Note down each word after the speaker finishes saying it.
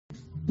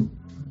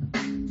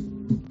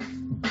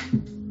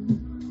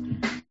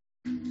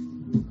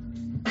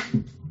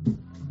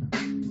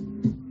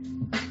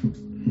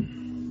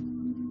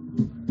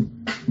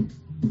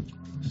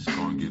Just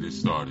gonna get it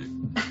started.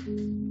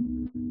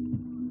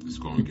 Just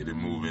gonna get it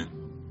moving.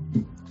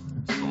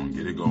 Just gonna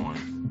get it going.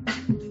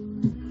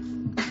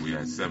 We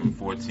at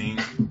 7:14.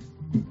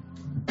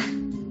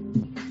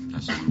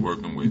 That's what we're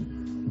working with.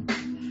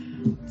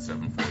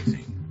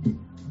 7:14.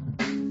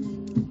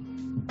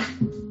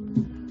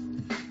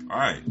 All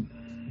right.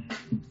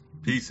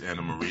 Peace,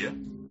 Anna Maria.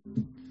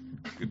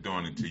 Good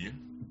dawning to you.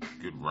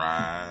 Good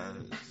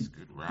rise.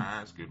 Good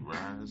rise. Good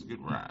rise.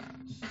 Good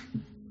rise.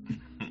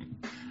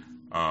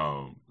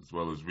 As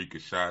well as Rika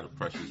Shah, the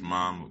precious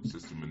mom,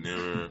 Sister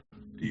Manira,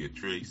 Ia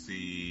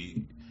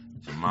Tracy,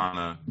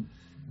 Jamana.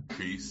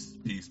 Peace,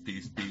 peace,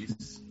 peace,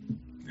 peace.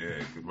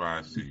 Yeah, good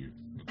rise to you.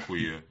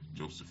 Aquia,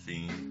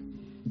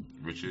 Josephine,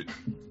 Richard.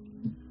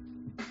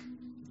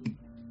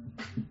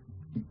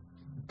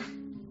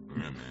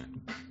 Yeah,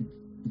 man.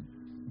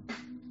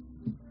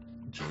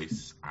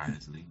 Joyce,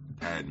 Isley,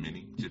 Pad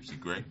Minnie, Gypsy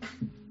Gray.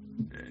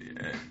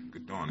 Yeah.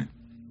 Good dawning.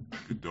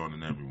 Good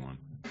dawning, everyone.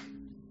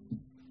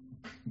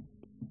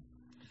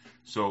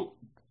 So,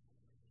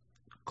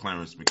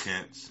 Clarence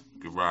McCants,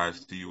 good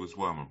rise to you as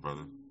well, my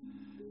brother.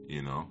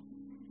 You know,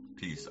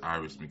 peace,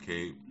 Iris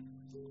McCabe.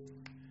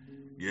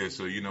 Yeah,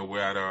 so,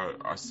 we're at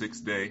our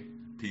 6th day.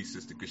 Peace,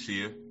 Sister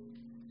Kashia.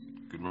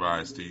 Good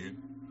rise to you.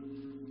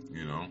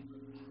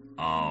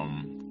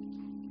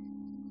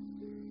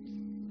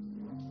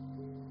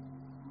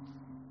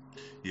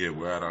 Yeah,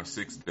 we're at our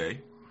 6th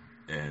day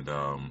and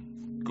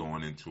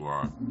going into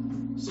our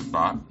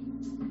Sabbath.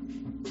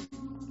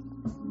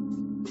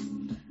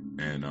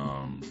 And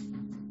I'm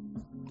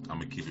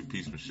gonna keep it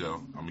peace,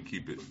 Michelle. I'm gonna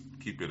keep it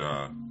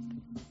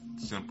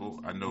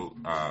simple. I know,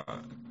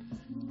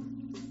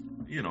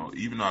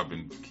 even though I've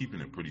been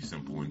keeping it pretty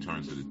simple in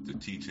terms of the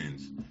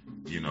teachings,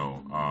 did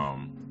I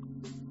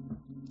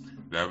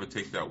ever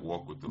take that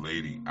walk with the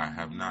lady? I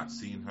have not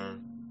seen her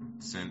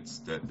since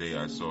that day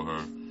I saw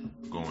her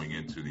going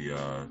into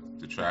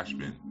the trash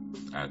bin,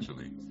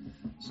 actually.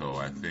 So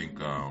I think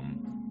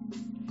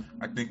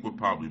we're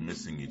probably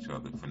missing each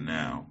other for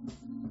now.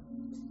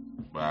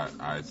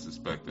 But I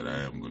suspect that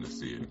I am going to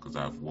see her because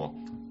I've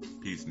walked,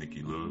 peace,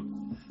 Nikki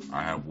Lou.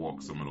 I have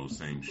walked some of those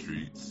same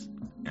streets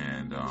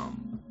and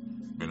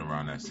been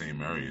around that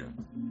same area.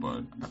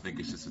 But I think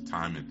it's just a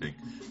timing thing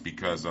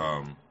because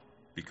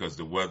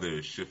the weather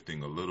is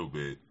shifting a little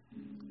bit.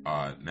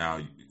 Now,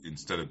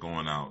 instead of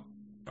going out,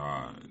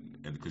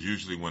 and because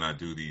usually when I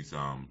do these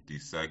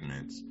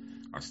segments,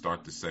 I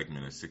start the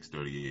segment at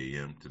 6:30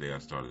 a.m. Today I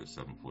started at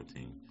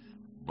 7:14,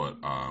 but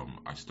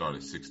I start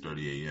at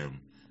 6:30 a.m.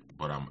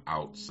 But I'm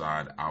out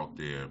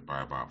there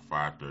by about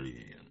 5:30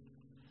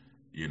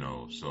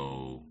 a.m.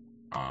 So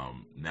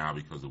now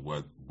because the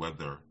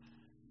weather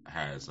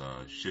has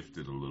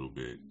shifted a little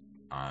bit,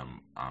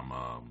 I'm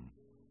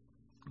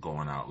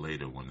going out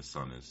later when the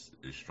sun is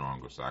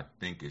stronger. So I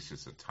think it's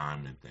just a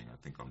timing thing. I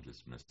think I'm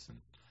just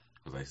missing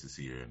because I used to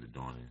see her in the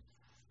dawning.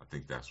 I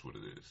think that's what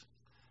it is.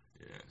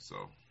 Yeah.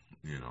 So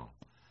yeah,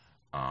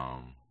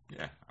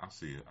 I'll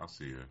see her. I'll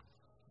see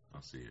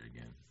her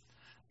again.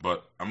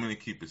 But I'm going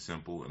to keep it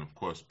simple. And, of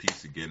course,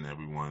 peace again,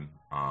 everyone,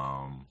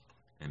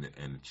 in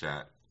the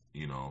chat.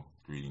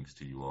 Greetings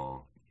to you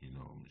all.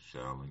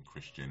 Michelle and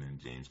Christian and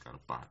James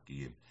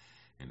Karabaki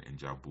and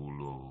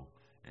Jabulo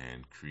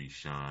and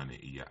Krishan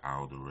and Iya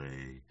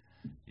Aldere.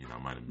 I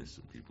might have missed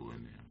some people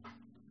in there.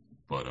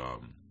 But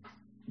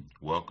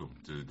welcome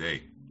to the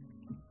day.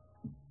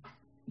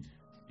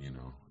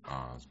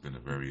 It's been a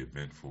very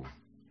eventful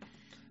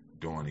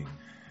dawning.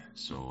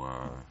 So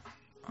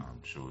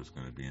I'm sure it's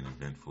going to be an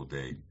eventful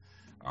day.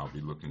 I'll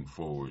be looking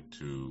forward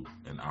to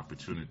an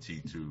opportunity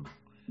to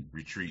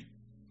retreat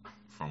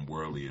from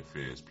worldly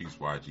affairs. Peace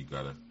YG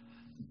got it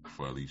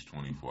for at least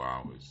 24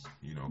 hours,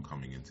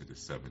 coming into the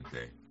 7th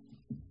day.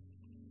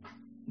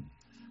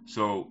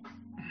 So,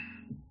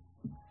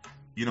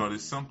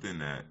 there's something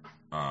that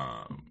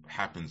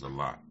happens a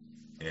lot.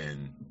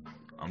 And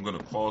I'm going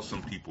to call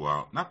some people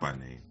out, not by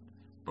name,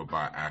 but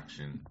by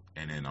action.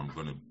 And then I'm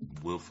going to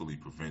willfully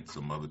prevent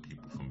some other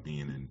people from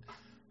being in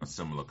a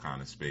similar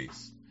kind of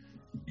space.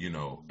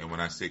 And when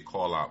I say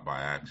call out by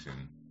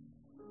action,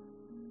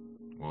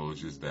 well, it's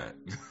just that.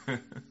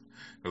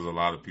 Because a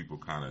lot of people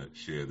kind of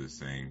share the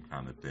same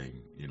kind of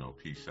thing,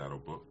 Peace Shadow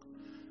Book.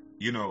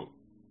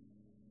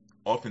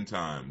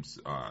 Oftentimes,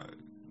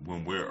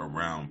 when we're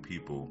around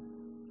people,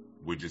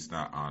 we're just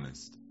not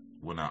honest.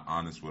 We're not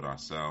honest with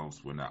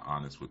ourselves. We're not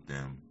honest with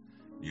them,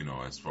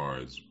 as far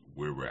as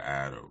where we're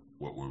at or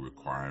what we're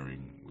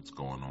requiring, what's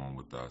going on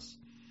with us.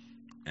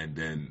 And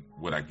then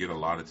what I get a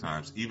lot of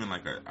times, even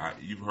like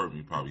you've heard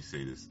me probably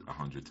say this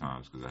 100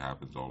 times because it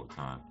happens all the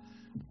time.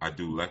 I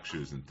do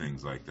lectures and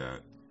things like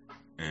that.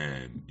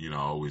 And, I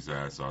always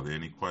ask, are there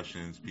any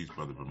questions? Peace,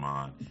 Brother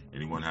Vermont.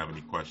 Anyone have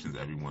any questions?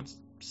 Everyone's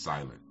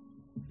silent.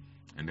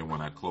 And then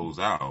when I close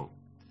out,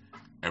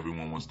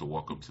 everyone wants to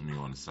walk up to me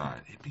on the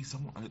side. Hey, Peace,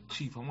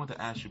 Chief, I want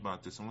to ask you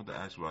about this. I want to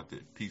ask you about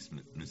that. Peace,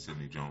 Miss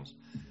Sidney Jones.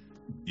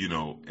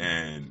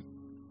 And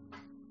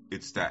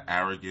it's that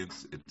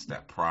arrogance, it's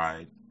that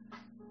pride,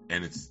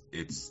 and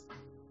it's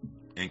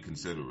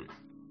inconsiderate,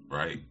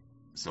 right?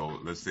 So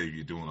let's say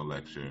you're doing a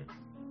lecture,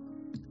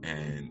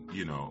 and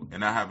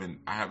and I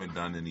haven't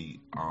done any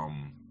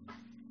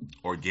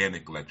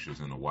organic lectures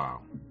in a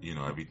while.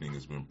 Everything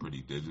has been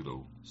pretty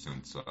digital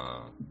since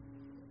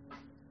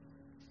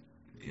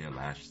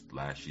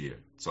last year.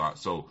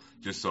 So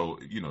just so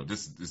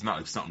this is not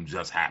like something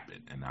just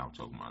happened and now I'm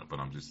talking about it, but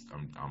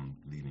I'm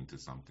leading to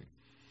something.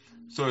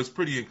 So it's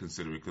pretty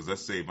inconsiderate, because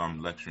let's say if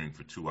I'm lecturing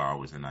for 2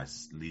 hours and I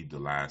leave the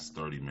last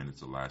 30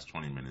 minutes or last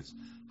 20 minutes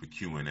for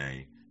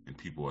Q&A, and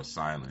people are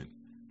silent,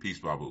 peace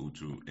Baba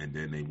Utu, and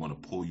then they want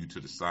to pull you to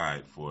the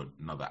side for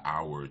another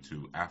hour or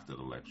two after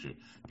the lecture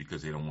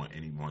because they don't want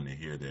anyone to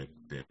hear their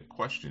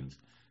questions,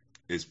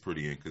 is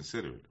pretty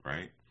inconsiderate,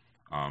 right?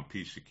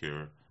 Peace,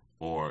 Shakira.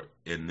 Or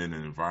in an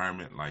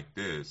environment like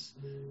this,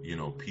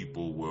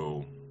 people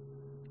will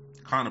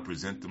kind of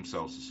present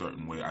themselves a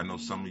certain way. I know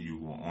some of you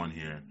who are on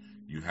here,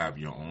 you have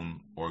your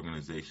own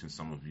organization.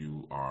 Some of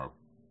you are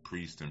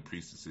priests and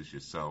priestesses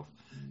yourself.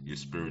 You're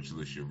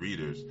spiritualists, you're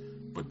readers.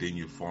 But then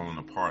you're falling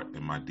apart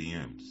in my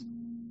DMs.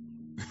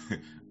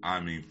 I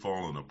mean,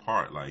 falling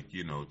apart. Like,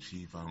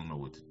 Chief, I don't know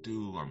what to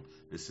do. I'm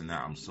this and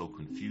that. I'm so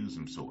confused.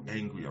 I'm so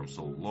angry. I'm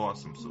so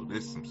lost. I'm so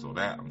this. I'm so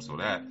that. I'm so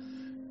that.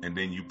 And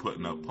then you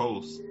putting up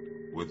posts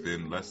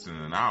within less than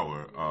an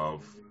hour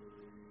of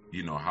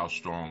how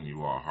strong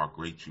you are, how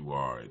great you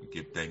are, and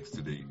give thanks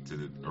to the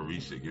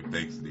Orisha, give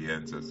thanks to the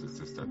ancestors,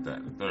 this, that,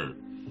 and the third.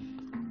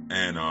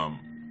 And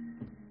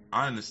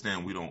I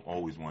understand we don't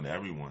always want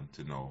everyone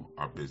to know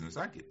our business.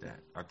 I get that.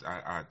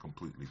 I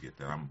completely get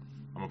that. I'm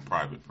a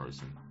private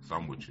person, so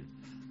I'm with you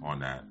on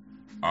that.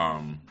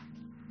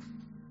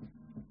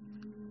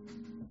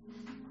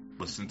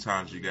 But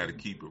sometimes you got to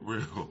keep it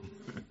real.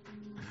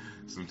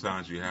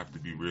 Sometimes you have to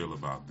be real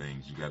about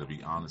things. You got to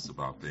be honest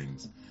about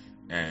things.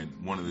 And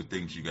one of the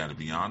things you got to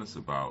be honest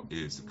about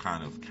is the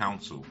kind of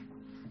counsel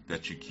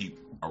that you keep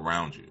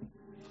around you.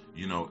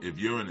 If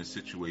you're in a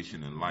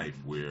situation in life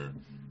where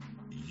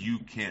you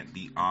can't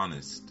be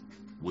honest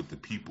with the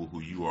people who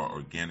you are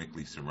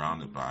organically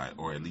surrounded by,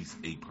 or at least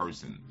a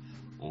person,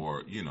 or,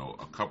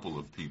 a couple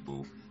of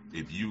people,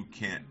 if you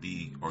can't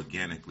be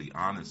organically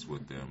honest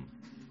with them,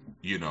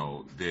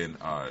 then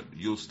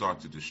you'll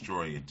start to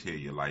destroy and tear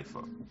your life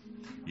up.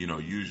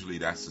 Usually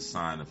that's a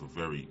sign of a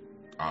very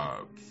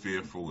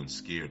fearful and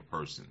scared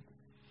person.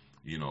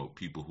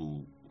 People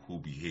who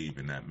behave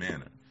in that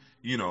manner.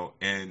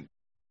 And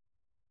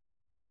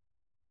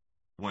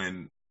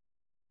when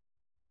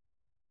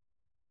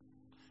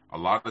a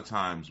lot of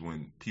times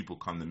when people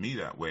come to me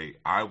that way,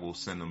 I will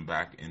send them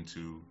back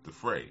into the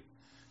fray.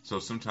 So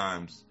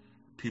sometimes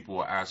people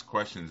will ask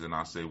questions and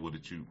I'll say, why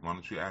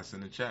don't you ask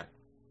in the chat?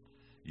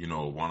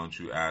 Why don't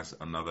you ask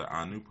another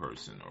Anu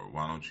person, or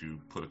why don't you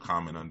put a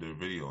comment under a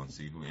video and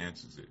see who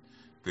answers it?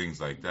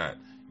 Things like that,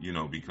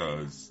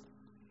 because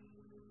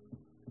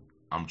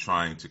I'm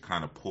trying to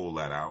kind of pull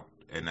that out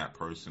in that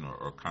person,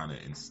 or kind of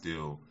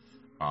instill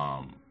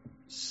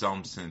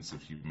some sense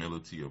of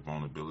humility or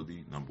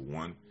vulnerability, number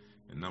one.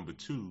 And number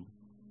two,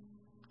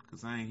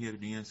 because I ain't here to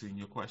be answering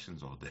your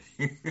questions all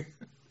day.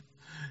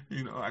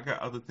 I got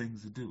other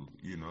things to do.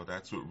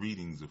 That's what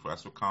readings are for.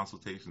 That's what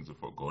consultations are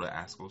for. Go to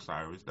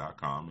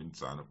askosiris.com and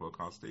sign up for a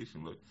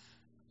consultation. But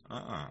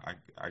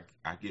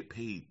I get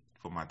paid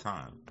for my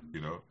time,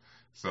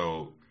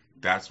 So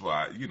that's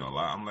why,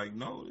 I'm like,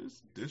 no,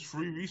 there's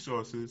free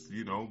resources,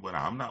 but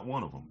I'm not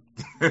one of them.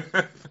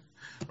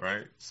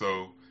 Right?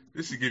 So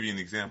this should give you an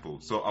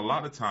example. So a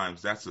lot of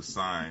times that's a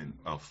sign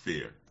of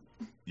fear.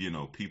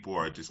 People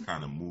are just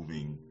kind of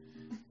moving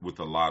with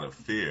a lot of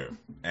fear.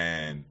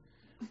 And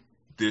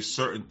there's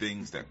certain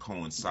things that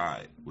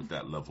coincide with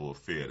that level of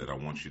fear that I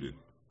want you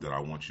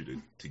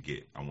to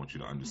get. I want you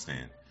to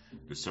understand.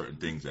 There's certain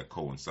things that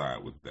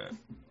coincide with that.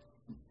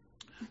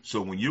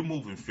 So when you're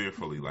moving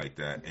fearfully like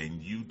that,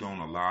 and you don't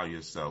allow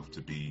yourself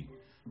to be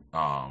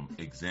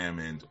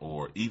examined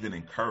or even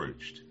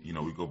encouraged,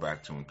 we go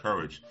back to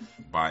encouraged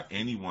by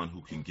anyone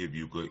who can give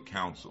you good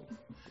counsel,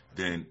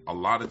 then a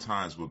lot of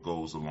times what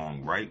goes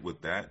along right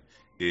with that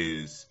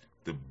is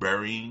the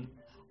burying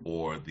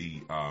or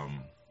the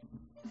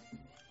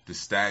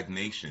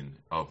stagnation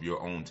of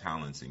your own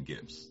talents and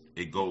gifts.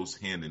 It goes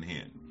hand in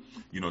hand.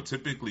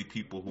 Typically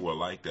people who are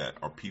like that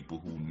are people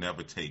who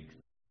never take.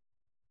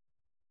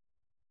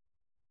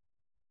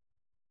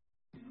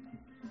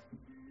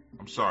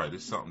 I'm sorry,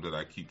 this is something that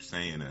I keep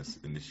saying as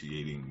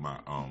initiating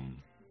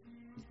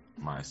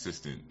my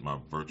assistant, my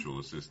virtual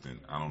assistant.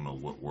 I don't know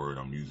what word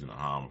I'm using or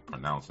how I'm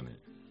pronouncing it.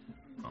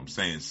 I'm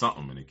saying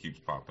something and it keeps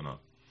popping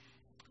up.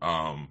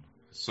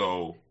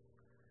 So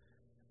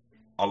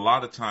a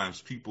lot of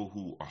times people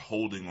who are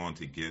holding on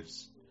to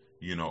gifts,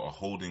 are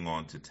holding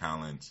on to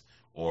talents,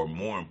 or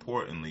more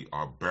importantly,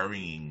 are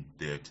burying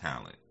their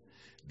talent.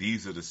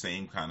 These are the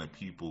same kind of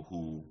people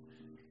who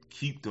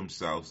keep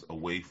themselves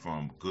away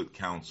from good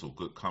counsel,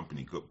 good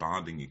company, good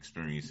bonding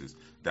experiences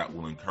that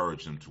will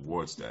encourage them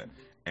towards that.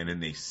 And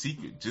then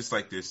just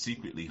like they're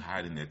secretly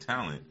hiding their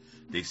talent,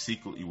 they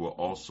secretly will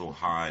also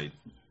hide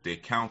their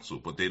counsel,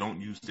 but they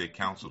don't use their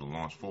counsel to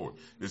launch forward.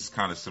 This is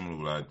kind of similar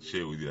to what I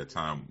shared with you that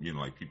time,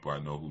 like people I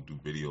know who do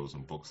videos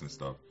and books and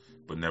stuff,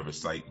 but never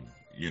cite me,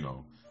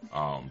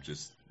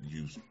 just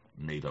use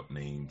made up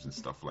names and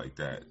stuff like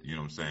that. You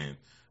know what I'm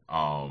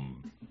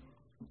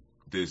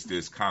saying?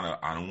 There's kind of,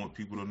 I don't want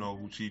people to know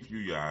who Chief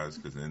Yuya is,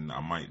 because then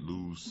I might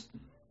lose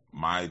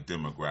my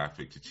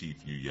demographic to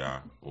Chief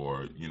Yuya,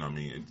 or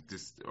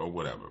or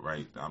whatever,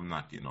 right? I'm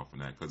not getting off on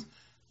that because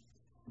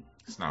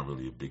it's not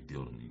really a big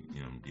deal to me,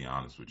 to be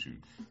honest with you.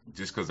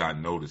 Just because I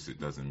notice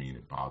it doesn't mean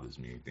it bothers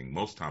me anything.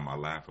 Most time I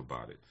laugh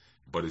about it,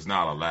 but it's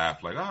not a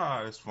laugh like,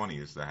 that's funny.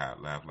 It's the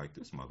laugh like,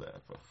 this mother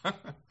effer.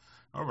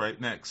 All right,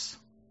 next.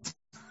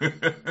 I'm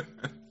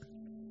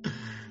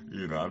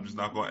just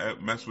not gonna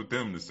mess with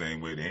them the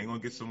same way. They ain't gonna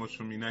get so much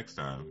from me next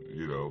time,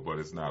 But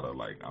it's not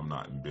I'm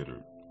not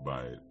embittered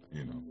by it,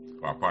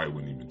 Or I probably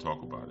wouldn't even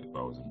talk about it if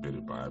I was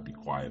embittered by it. I'd be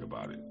quiet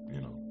about it,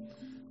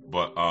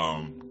 But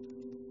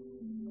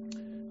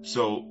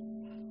so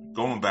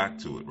going back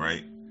to it,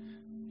 right?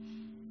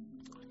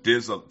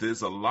 There's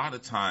a lot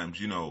of times,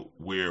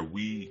 where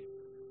we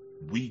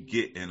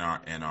get in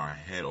our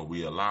head, or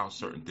we allow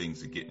certain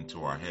things to get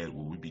into our head,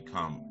 where we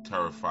become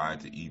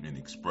terrified to even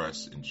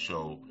express and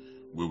show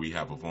where we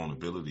have a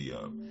vulnerability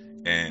of.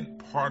 And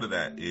part of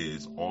that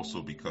is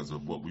also because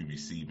of what we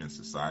receive in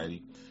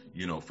society.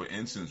 For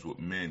instance, with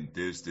men,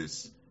 there's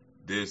this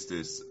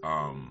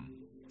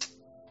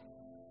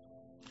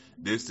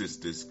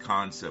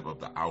concept of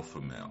the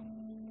alpha male,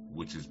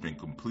 which has been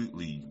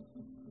completely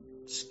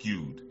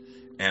skewed.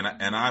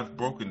 And I've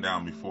broken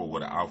down before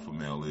what an alpha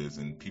male is,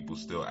 and people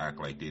still act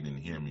like they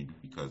didn't hear me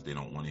because they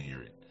don't want to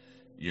hear it,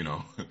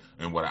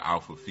 and what an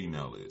alpha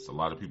female is. A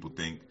lot of people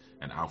think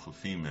an alpha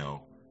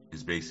female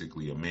is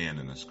basically a man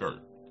in a skirt.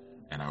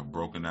 And I've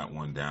broken that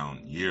one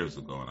down years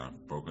ago, and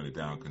I've broken it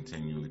down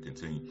continue,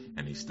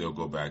 and they still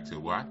go back to,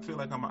 well, I feel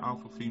like I'm an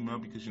alpha female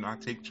because, I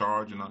take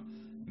charge, and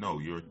no,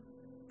 you're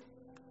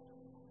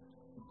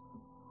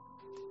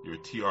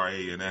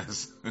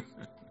TRANS.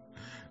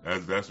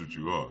 That's what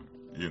you are.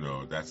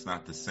 That's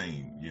not the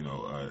same.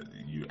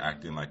 You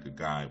acting like a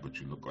guy, but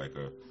you look like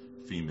a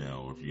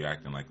female. Or if you're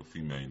acting like a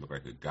female, you look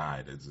like a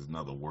guy. There's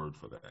another word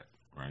for that,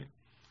 right?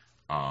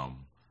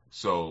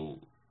 So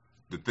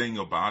the thing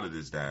about it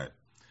is that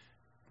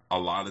a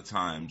lot of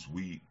times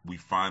we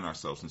find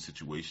ourselves in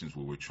situations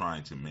where we're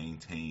trying to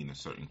maintain a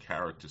certain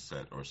character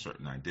set or a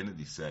certain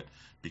identity set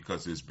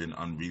because there's been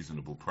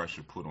unreasonable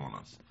pressure put on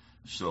us.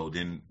 So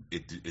then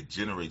it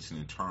generates an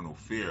internal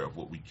fear of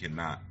what we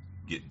cannot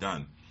get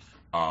done.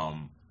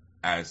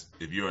 As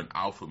if you're an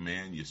alpha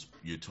man,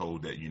 you're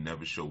told that you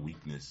never show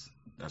weakness.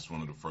 That's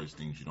one of the first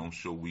things. You don't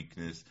show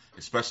weakness,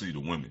 especially to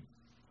women.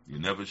 You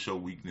never show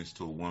weakness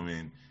to a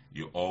woman.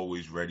 You're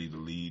always ready to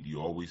lead.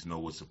 You always know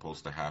what's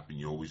supposed to happen.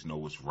 You always know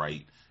what's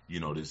right.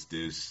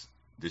 There's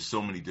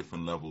so many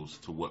different levels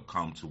to what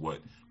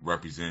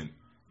represent,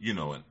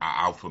 an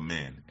alpha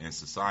man in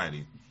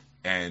society.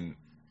 And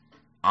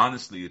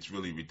honestly, it's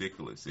really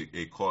ridiculous.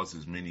 It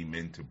causes many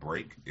men to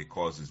break. It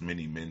causes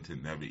many men to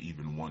never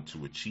even want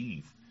to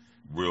achieve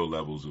real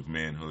levels of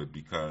manhood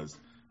because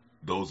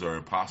those are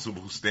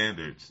impossible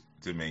standards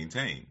to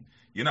maintain.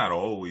 You're not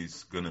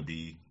always going to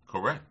be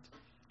correct.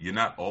 You're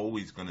not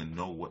always going to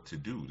know what to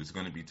do. There's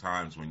going to be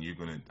times when you're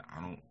going to,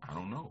 I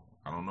don't know.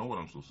 I don't know what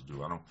I'm supposed to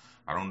do. I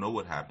don't know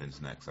what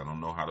happens next. I don't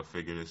know how to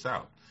figure this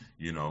out.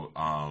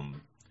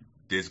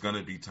 There's going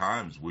to be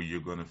times where you're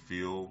going to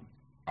feel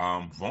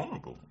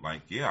vulnerable.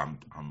 Like, yeah,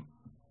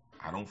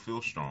 I don't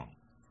feel strong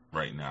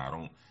right now. I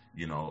don't,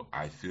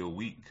 I feel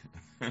weak.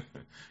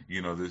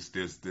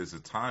 There's a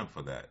time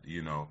for that,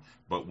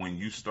 but when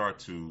you start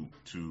to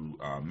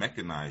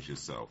mechanize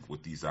yourself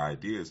with these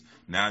ideas,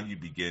 now you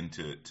begin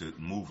to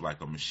move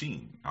like a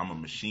machine. I'm a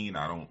machine.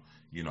 I don't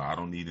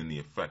need any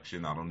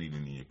affection. I don't need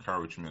any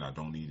encouragement. I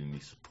don't need any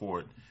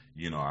support.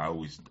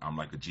 I'm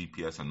like a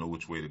GPS. I know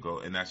which way to go.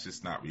 And that's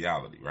just not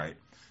reality, right?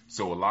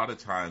 So a lot of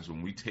times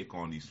when we take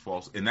on these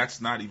false, and that's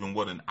not even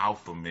what an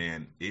alpha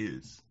man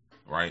is,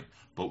 right?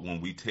 But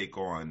when we take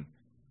on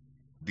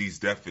these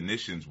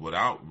definitions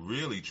without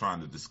really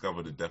trying to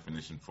discover the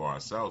definition for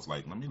ourselves,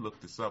 like, let me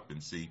look this up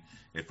and see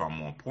if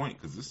I'm on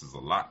point, because this is a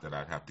lot that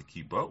I'd have to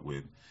keep up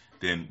with,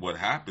 then what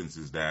happens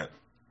is that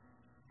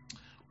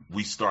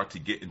we start to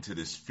get into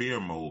this fear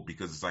mode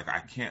because it's like, I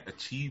can't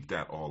achieve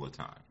that all the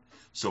time.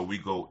 So we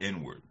go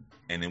inward,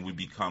 and then we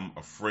become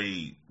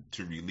afraid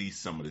to release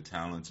some of the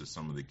talents or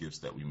some of the gifts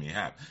that we may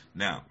have.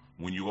 Now,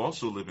 when you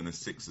also live in a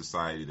sick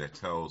society that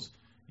tells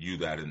you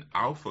that an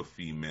alpha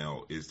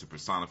female is the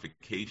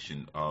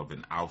personification of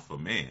an alpha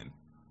man,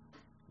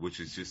 which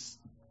is just,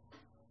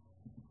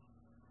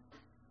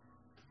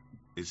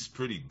 it's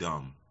pretty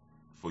dumb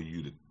for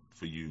you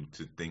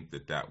to think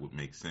that would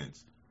make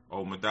sense.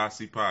 Oh,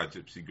 Madasi Pa,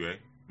 Gypsy Gray,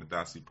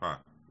 Madasi Pa,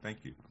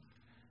 thank you.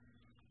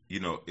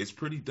 It's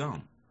pretty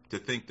dumb to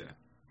think that.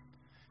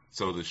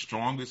 So the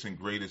strongest and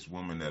greatest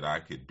woman that I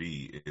could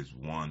be is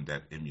one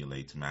that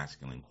emulates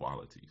masculine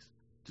qualities.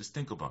 Just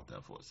think about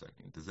that for a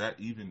second. Does that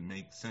even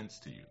make sense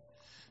to you?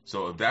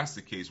 So if that's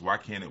the case, why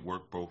can't it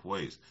work both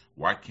ways?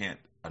 Why can't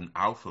an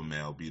alpha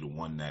male be the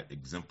one that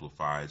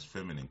exemplifies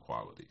feminine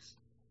qualities?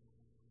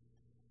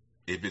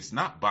 If it's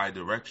not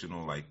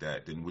bidirectional like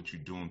that, then what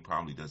you're doing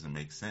probably doesn't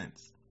make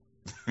sense.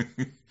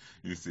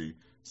 You see?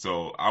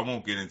 So I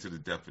won't get into the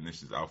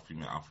definitions alpha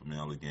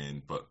male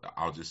again, but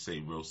I'll just say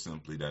real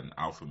simply that an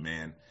alpha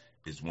man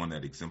is one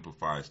that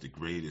exemplifies the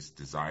greatest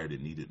desired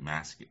and needed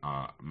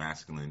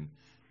masculine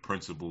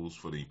principles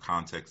for the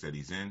context that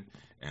he's in,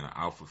 and an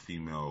alpha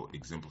female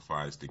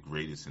exemplifies the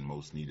greatest and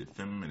most needed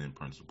feminine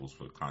principles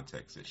for the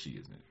context that she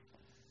is in.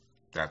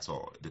 That's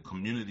all. The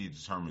community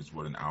determines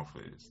what an alpha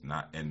is,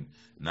 not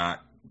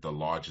the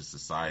larger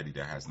society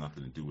that has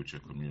nothing to do with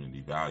your community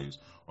values,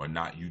 or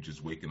not you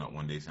just waking up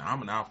one day saying,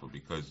 I'm an alpha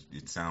because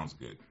it sounds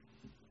good.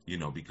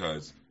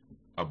 Because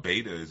a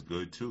beta is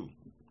good too.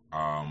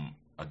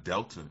 A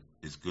delta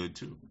is good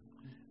too.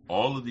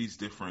 All of these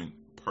different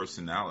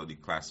personality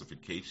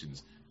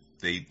classifications,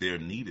 they're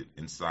needed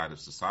inside of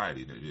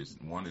society.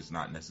 One is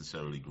not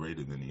necessarily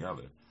greater than the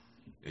other.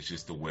 It's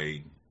just the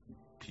way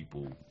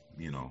people,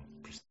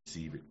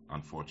 perceive it,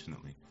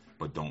 unfortunately,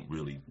 but don't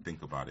really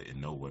think about it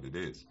and know what it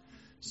is.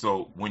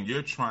 So when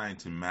you're trying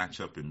to match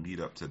up and meet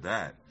up to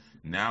that,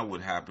 now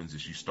what happens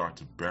is you start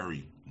to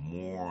bury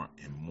more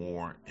and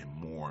more and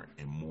more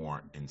and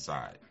more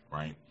inside,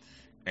 right?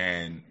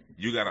 And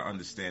you got to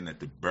understand that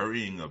the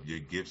burying of your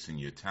gifts and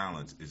your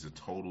talents is a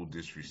total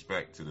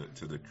disrespect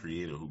to the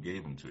creator who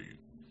gave them to you.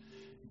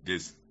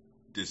 There's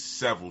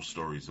several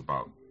stories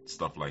about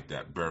stuff like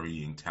that,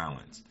 burying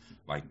talents,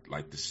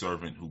 like the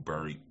servant who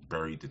buried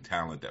the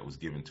talent that was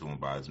given to him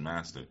by his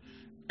master.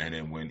 And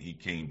then when he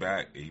came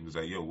back, he was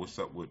like, yo, what's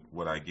up with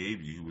what I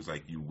gave you? He was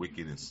like, you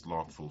wicked and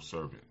slothful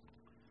servant,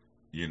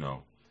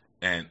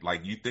 And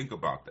like, you think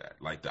about that,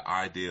 like the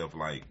idea of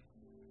like,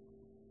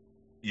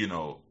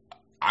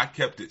 I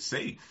kept it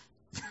safe.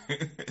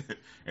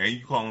 And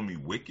you calling me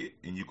wicked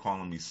and you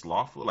calling me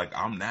slothful, like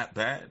I'm that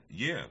bad?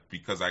 Yeah,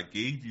 because I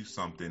gave you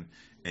something,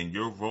 and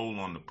your role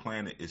on the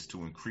planet is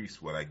to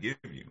increase what I give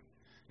you.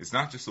 It's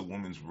not just a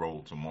woman's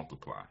role to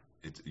multiply.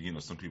 It's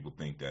some people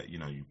think that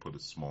you put a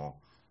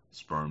small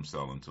sperm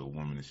cell into a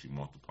woman and she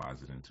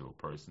multiplies it into a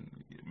person.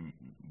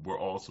 We're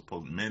all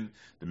the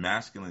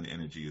masculine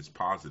energy is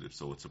positive,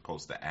 so it's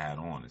supposed to add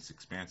on. It's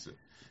expansive.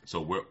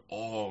 So we're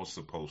all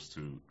supposed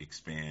to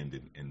expand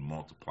and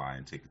multiply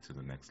and take it to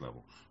the next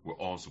level. We're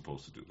all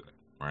supposed to do that,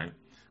 right?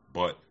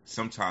 But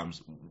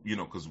sometimes,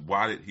 because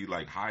why did he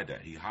hide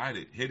that? He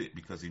hid it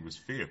because he was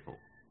fearful.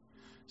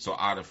 So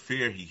out of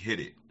fear, he hid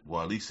it.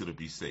 Well, at least it'll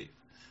be safe.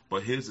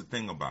 But here's the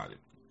thing about it.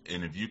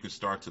 And if you can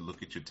start to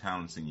look at your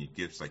talents and your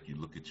gifts like you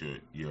look at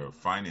your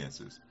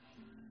finances,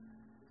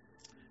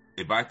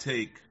 if I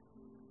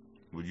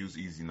we'll use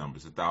easy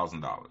numbers,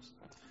 $1,000.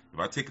 If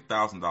I take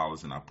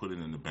 $1,000 and I put it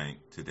in the bank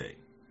today,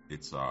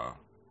 it's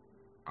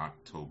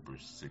October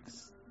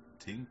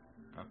 16th.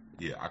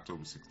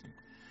 October 16th.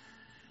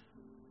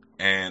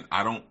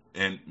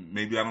 And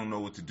maybe I don't know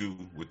what to do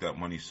with that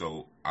money,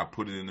 so I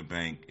put it in the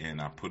bank and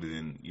I put it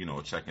in,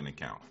 a checking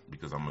account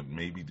because I'm gonna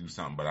maybe do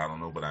something, but I don't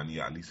know. But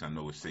at least I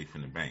know it's safe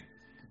in the bank.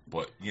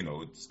 But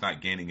it's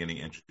not gaining any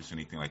interest or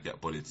anything like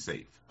that, but it's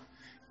safe.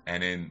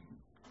 And then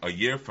a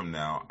year from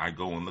now, I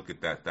go and look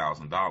at that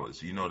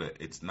 $1,000. You know that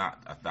it's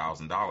not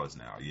 $1,000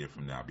 now. A year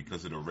from now,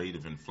 because of the rate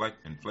of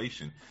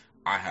inflation,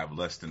 I have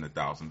less than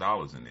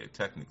 $1,000 in there.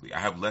 Technically, I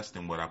have less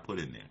than what I put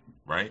in there,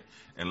 right?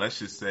 And let's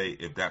just say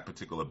if that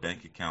particular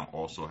bank account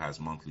also has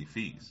monthly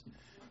fees,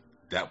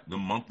 that the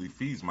monthly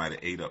fees might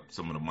have ate up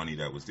some of the money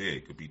that was there.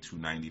 It could be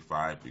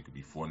 $295, it could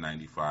be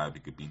 $495,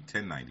 it could be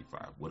 $1095,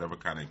 whatever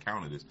kind of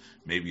account it is.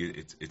 Maybe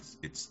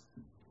it's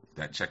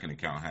that checking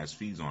account has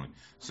fees on it.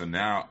 So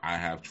now I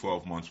have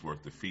 12 months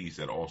worth of fees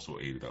that also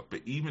ate it up.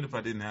 But even if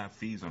I didn't have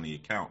fees on the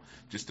account,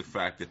 just the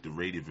fact that the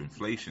rate of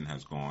inflation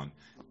has gone,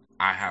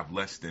 I have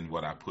less than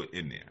what I put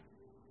in there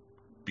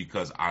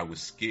because I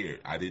was scared.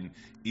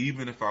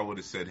 Even if I would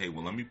have said, hey,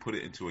 well, let me put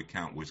it into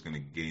account where it's going to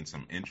gain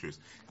some interest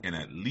and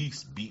at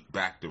least beat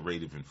back the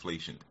rate of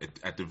inflation.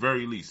 At the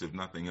very least, if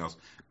nothing else,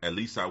 at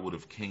least I would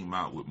have came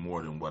out with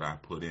more than what I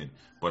put in.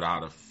 But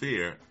out of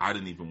fear, I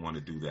didn't even want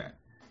to do that.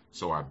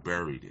 So I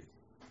buried it.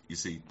 You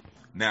see,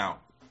 now,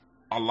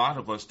 a lot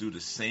of us do the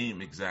same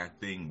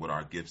exact thing with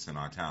our gifts and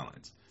our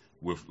talents.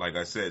 Like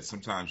I said,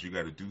 sometimes you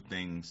got to do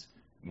things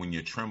when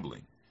you're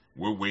trembling.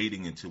 We're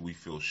waiting until we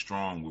feel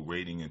strong. We're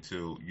waiting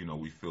until,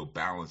 we feel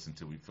balanced,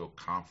 until we feel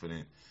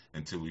confident,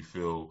 until we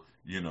feel,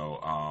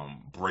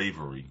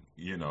 bravery,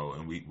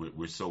 and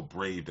we're so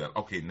brave that,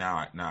 okay,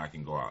 now I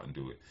can go out and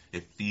do it.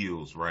 It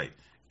feels right.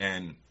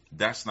 And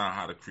that's not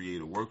how the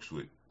creator works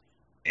with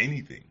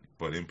anything,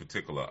 but in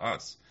particular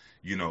us.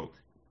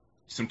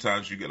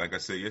 Sometimes you get, like I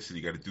said yesterday,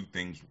 you got to do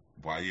things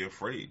while you're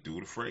afraid. Do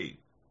it afraid.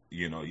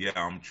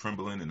 I'm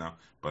trembling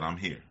but I'm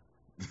here.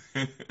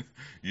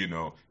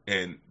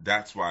 And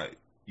that's why,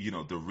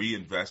 the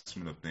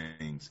reinvestment of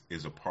things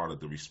is a part of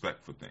the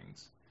respect for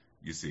things.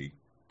 You see,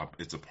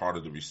 it's a part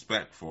of the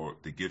respect for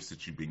the gifts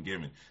that you've been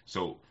given.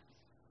 So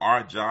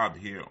our job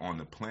here on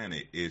the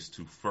planet is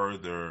to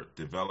further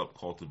develop,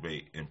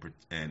 cultivate,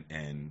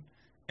 and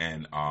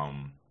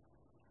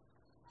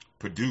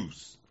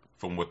produce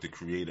from what the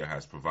Creator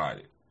has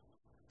provided.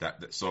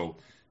 So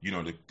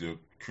the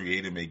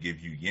Creator may give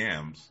you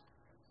yams,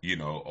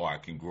 or I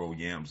can grow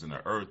yams in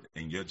the earth,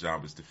 and your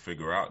job is to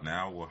figure out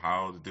now, well,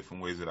 how are the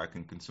different ways that I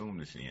can consume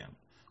this yam?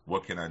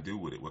 What can I do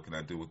with it? What can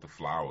I do with the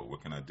flower?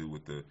 What can I do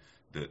with the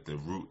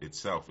root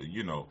itself?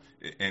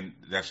 And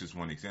that's just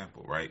one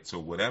example, right? So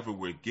whatever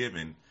we're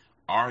given,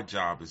 our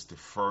job is to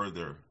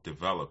further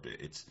develop it.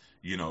 It's,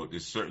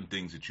 there's certain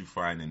things that you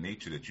find in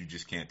nature that you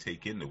just can't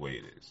take in the way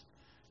it is.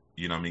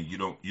 You know what I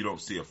mean? You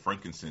don't see a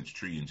frankincense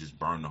tree and just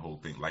burn the whole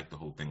thing, light the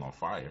whole thing on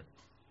fire.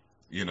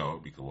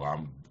 Because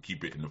I'm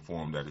keep it in the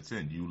form that it's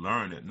in. You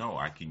learn that no,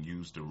 I can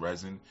use the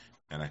resin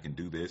and I can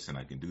do this and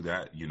I can do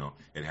that.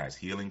 It has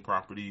healing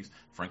properties.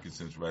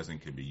 Frankincense resin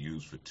can be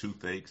used for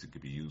toothaches. It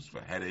could be used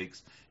for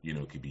headaches.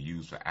 It could be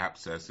used for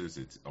abscesses.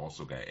 It's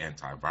also got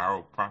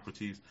antiviral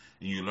properties.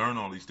 And you learn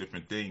all these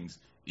different things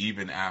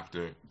even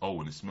after,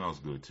 and it smells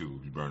good too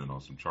if you burn it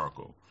on some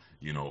charcoal.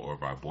 Or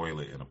if I boil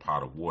it in a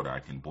pot of water, I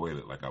can boil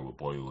it like I would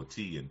boil a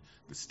tea, and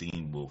the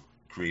steam will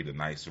create a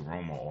nice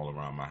aroma all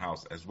around my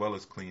house, as well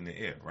as clean the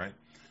air, right?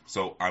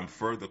 So I'm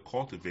further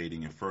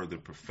cultivating and further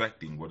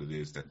perfecting what it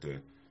is that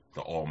the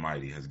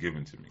Almighty has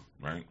given to me,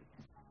 right?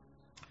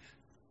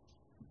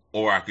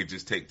 Or I could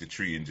just take the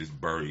tree and just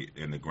bury it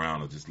in the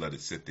ground or just let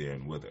it sit there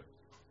and wither.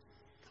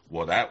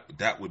 Well,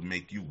 that would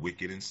make you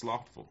wicked and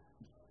slothful.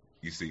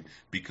 You see,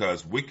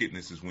 because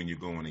wickedness is when you're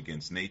going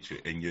against nature,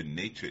 and your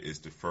nature is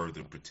to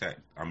further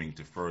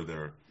to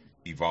further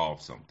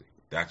evolve something.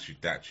 That's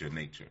your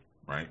nature,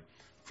 right?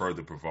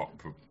 Further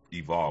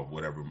evolve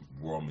whatever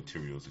raw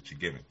materials that you're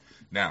given.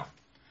 Now,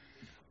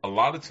 a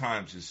lot of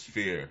times this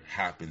fear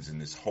happens, and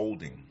this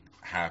holding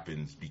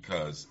happens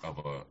because of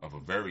a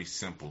very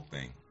simple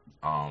thing.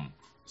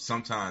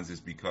 Sometimes it's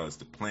because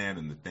the plan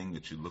and the thing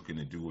that you're looking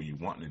to do or you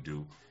want to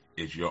do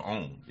is your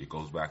own. It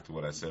goes back to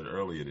what I said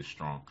earlier, this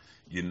strong.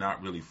 You're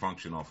not really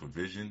functioning off of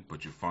vision,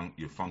 but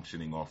you're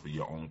functioning off of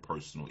your own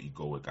personal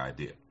egoic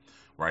idea,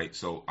 right?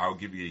 So I'll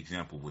give you an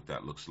example of what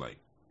that looks like.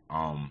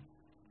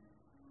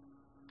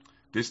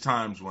 There's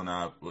times when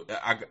I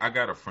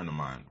got a friend of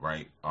mine,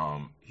 right?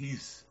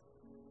 He's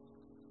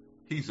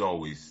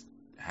always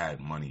had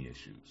money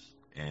issues,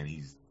 and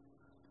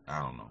I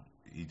don't know,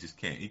 he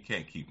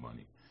can't keep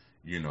money,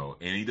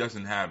 and he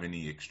doesn't have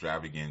any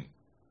extravagant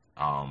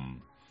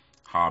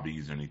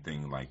hobbies or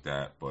anything like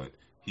that, but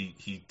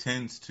he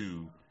tends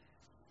to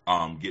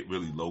get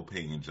really low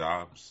paying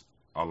jobs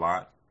a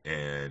lot,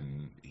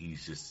 and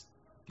he's just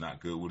not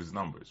good with his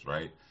numbers,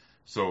 right?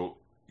 So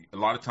a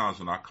lot of times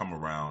when I come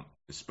around,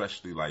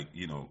 especially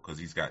because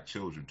he's got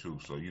children too,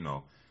 so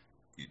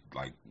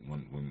like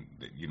when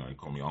they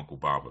call me Uncle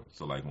Baba.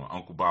 So like when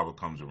Uncle Baba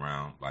comes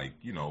around,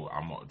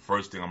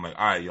 first thing I'm like,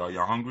 all right,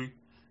 y'all hungry?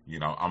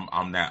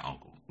 I'm that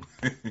uncle.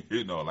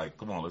 Like,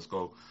 come on, let's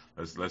go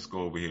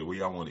over here. What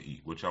y'all want to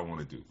eat? What y'all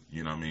want to do?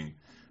 You know what I mean?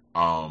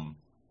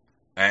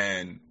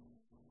 And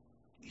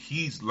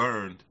he's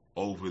learned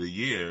over the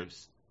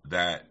years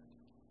that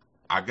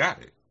I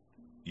got it.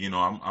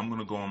 I'm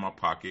gonna go in my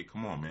pocket.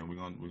 Come on, man.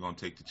 We're gonna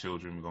take the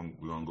children.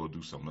 We're gonna go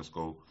do something. Let's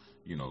go,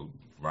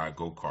 ride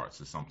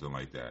go-karts or something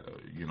like that,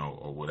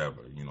 or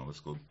whatever.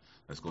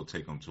 Let's go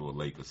take them to a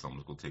lake or something.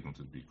 Let's go take them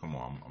to the beach. Come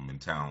on, I'm in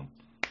town,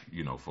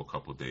 for a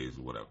couple of days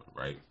or whatever,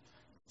 right?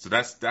 So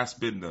that's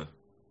been the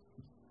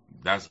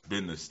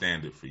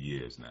standard for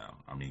years now.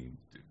 I mean,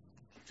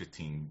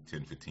 10,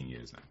 15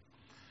 years now.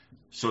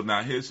 So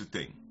now here's the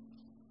thing.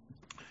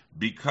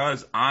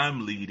 Because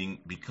I'm leading,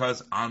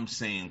 because I'm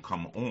saying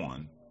come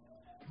on,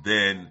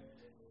 then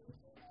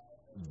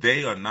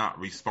they are not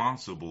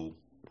responsible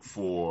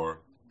for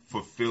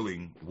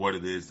fulfilling what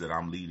it is that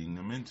I'm leading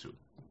them into,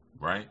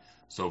 right?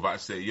 So if I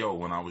say,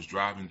 when I was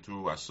driving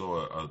through, I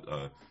saw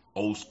a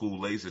old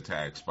school laser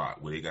tag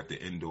spot where they got the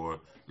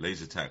indoor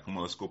laser tag. Come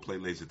on, let's go play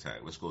laser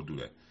tag. Let's go do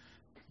that.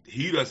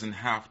 He doesn't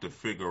have to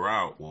figure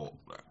out, well,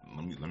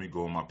 let me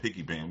go in my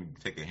piggy bank, let me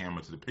take a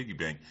hammer to the piggy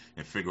bank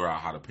and figure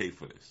out how to pay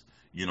for this,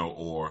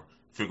 or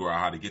figure out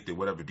how to get there,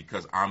 whatever,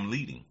 because I'm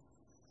leading.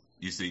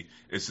 You see,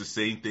 it's the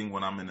same thing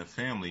when I'm in a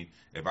family.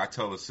 If I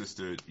tell a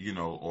sister,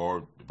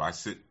 or if I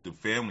sit the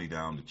family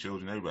down, the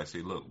children, everybody,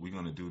 say, look, we're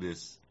going to do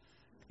this,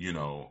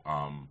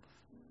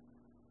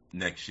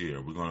 next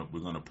year. We're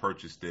gonna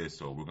purchase this,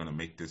 or we're gonna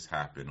make this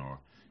happen, or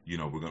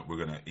we're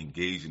gonna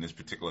engage in this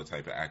particular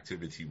type of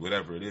activity,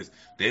 whatever it is.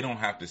 They don't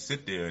have to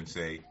sit there and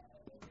say,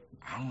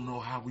 I don't know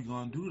how we're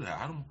gonna do that.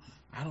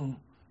 I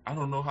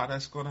don't know how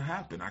that's gonna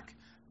happen.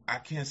 I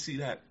can't see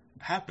that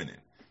happening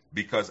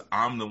because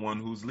I'm the one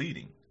who's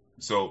leading.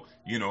 So,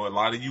 a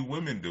lot of you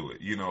women do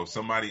it.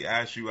 Somebody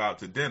asks you out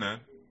to dinner,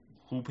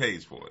 who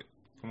pays for it?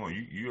 Come on,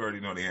 you already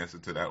know the answer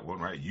to that one,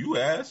 right? You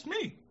asked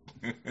me.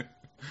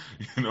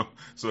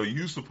 So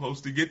you're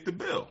supposed to get the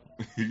bill.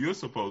 You're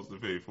supposed to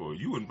pay for it.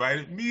 You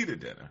invited me to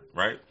dinner,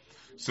 right?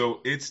 So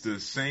it's the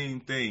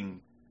same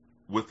thing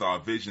with our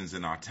visions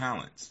and our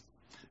talents.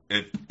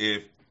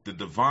 If The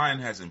divine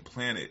has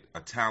implanted a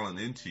talent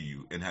into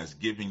you and has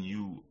given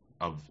you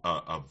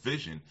a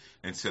vision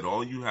and said,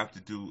 all you have to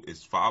do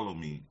is follow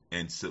me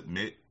and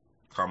submit,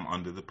 come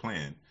under the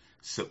plan,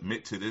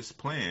 submit to this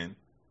plan.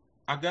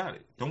 I got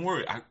it. Don't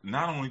worry.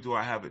 Not only do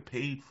I have it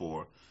paid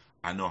for,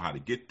 I know how to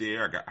get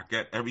there. I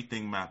got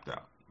everything mapped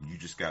out. You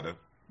just got to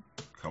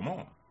come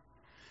on,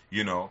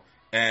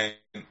 and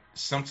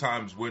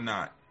sometimes we're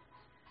not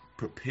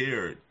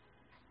prepared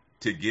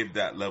to give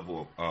that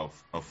level of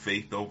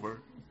faith over,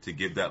 to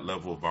give that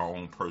level of our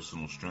own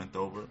personal strength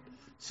over.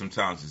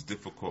 Sometimes it's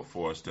difficult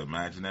for us to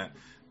imagine that.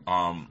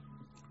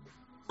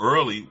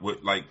 Early,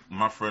 with like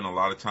my friend, a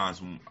lot of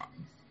times when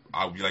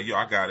I'll be like, yo,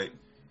 I got it.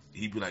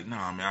 He'd be like,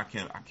 nah, man,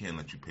 I can't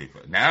let you pay for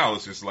it. Now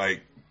it's just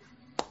like,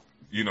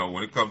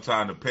 when it comes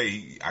time to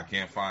pay, I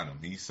can't find him.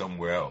 He's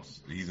somewhere else.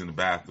 He's in the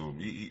bathroom.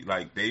 He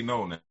like, they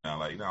know now,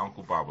 like,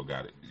 Uncle Baba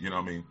got it. You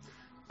know what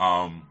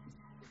I mean?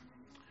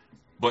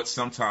 But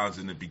sometimes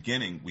in the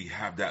beginning, we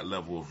have that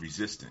level of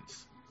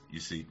resistance. You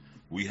see,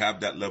 we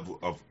have that level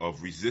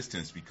of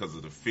resistance because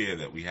of the fear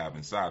that we have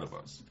inside of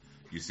us.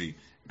 You see,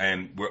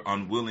 and we're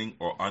unwilling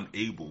or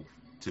unable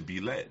to be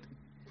led.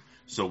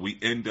 So we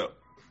end up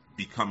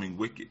becoming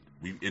wicked.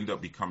 We end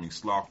up becoming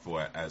slothful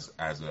as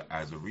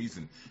a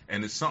reason.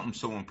 And it's something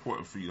so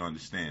important for you to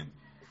understand.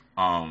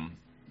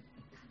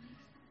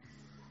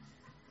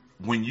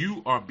 When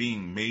you are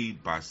being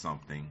made by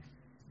something,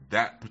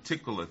 that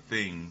particular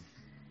thing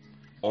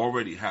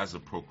already has a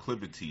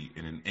proclivity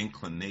and an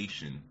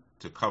inclination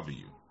to cover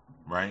you,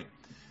 right?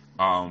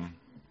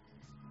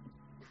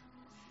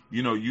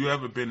 You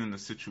ever been in a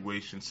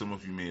situation, some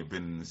of you may have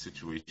been in this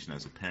situation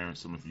as a parent,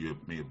 some of you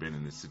may have been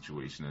in this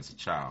situation as a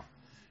child,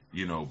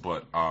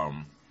 but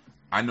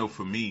I know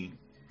for me,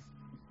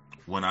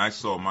 when I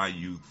saw my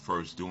youth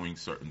first doing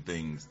certain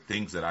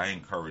things that I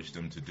encouraged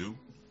them to do,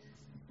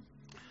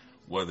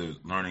 whether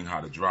learning how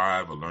to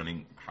drive or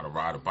learning how to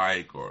ride a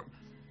bike or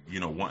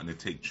wanting to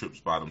take trips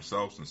by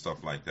themselves and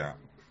stuff like that,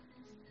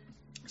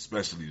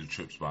 especially the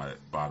trips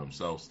by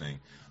themselves thing.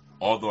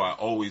 Although I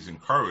always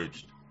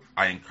encouraged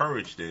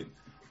it,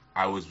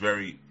 I was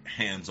very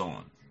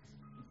hands-on.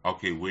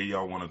 Okay, where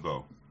y'all want to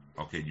go?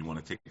 Okay, you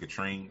want to take a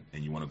train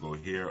and you want to go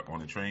here on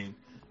the train?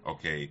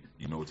 Okay,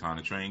 you know what time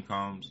the train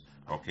comes?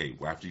 Okay,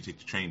 well, after you take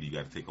the train, you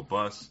got to take a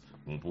bus.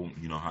 Boom, boom.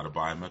 You know how to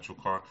buy a Metro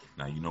card.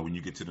 Now, when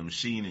you get to the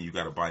machine and you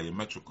got to buy your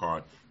Metro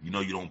card, you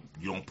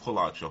don't pull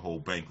out your whole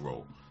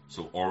bankroll.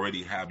 So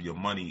already have your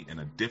money in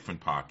a different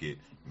pocket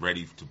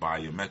ready to buy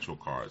your Metro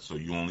card. So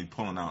you're only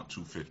pulling out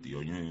 $2.50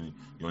 or you're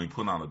only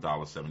pulling out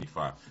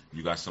 $1.75.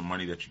 You got some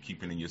money that you're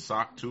keeping in your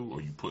sock too, or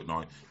you putting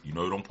on, you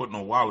don't put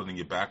no wallet in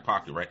your back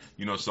pocket, right?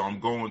 So I'm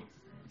going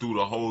through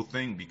the whole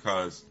thing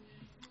because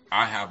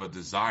I have a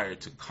desire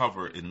to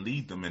cover and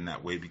lead them in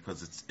that way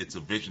because it's a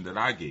vision that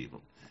I gave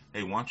them.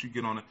 Hey, why don't you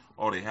get on it?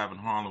 Oh, they having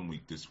Harlem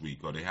Week this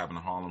week, or they having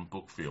a Harlem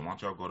Book Fair. Why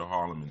don't y'all go to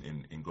Harlem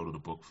and go to the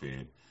book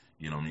fair?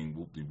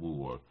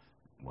 Whoop-de-woo, or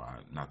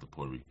not the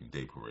Puerto Rican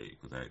Day Parade,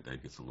 because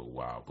that gets a little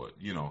wild, but,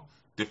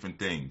 different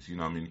things,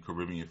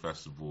 Caribbean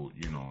Festival,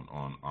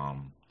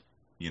 on,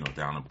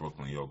 down in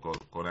Brooklyn,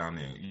 go down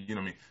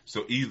there,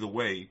 So either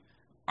way,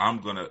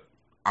 I'm gonna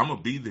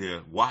be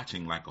there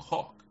watching like a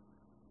hawk,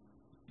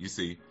 you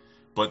see,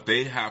 but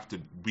they have to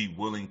be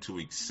willing to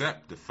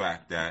accept the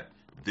fact that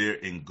they're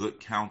in good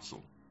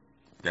counsel,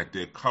 that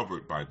they're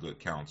covered by good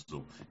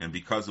counsel, and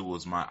because it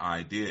was my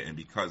idea, and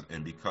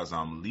because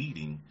I'm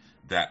leading,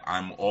 that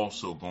I'm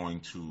also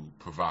going to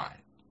provide.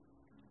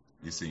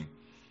 You see,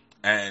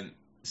 and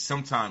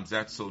sometimes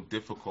that's so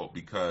difficult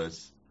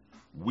because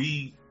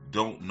we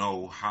don't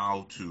know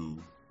how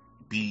to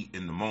be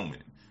in the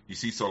moment. You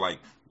see, so like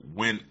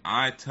when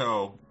I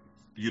tell,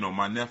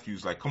 my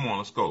nephews, like, come on,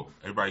 let's go.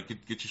 Everybody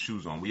get your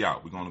shoes on. We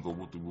out. We're going to go.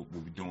 We'll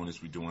be doing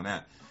this. We're doing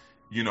that.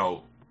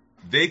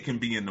 They can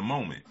be in the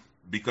moment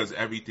because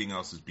everything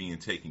else is being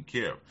taken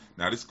care of.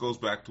 Now, this goes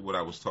back to what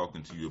I was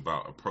talking to you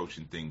about,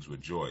 approaching things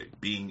with joy,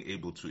 being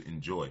able to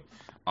enjoy.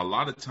 A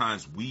lot of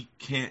times we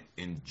can't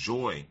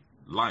enjoy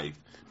life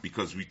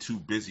because we're too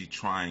busy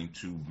trying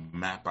to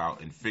map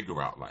out and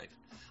figure out life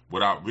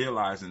without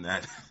realizing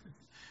that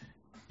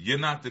you're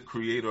not the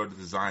creator or the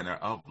designer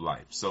of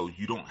life. So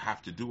you don't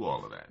have to do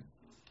all of that.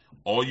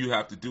 All you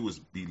have to do is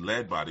be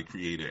led by the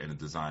creator and the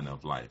designer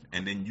of life.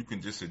 And then you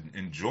can just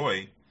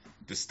enjoy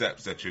the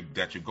steps that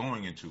you're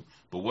going into.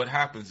 But what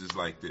happens is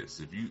like this: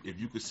 if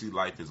you could see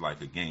life as like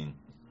a game,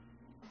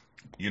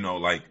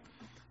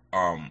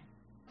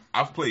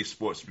 I've played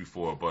sports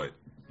before, but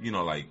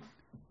like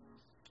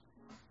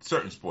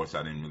certain sports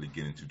I didn't really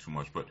get into too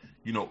much. But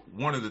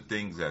one of the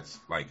things that's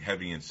like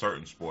heavy in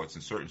certain sports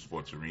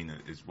arena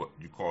is what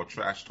you call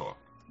trash talk,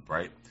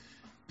 right?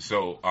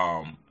 So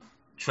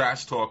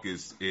trash talk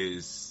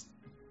is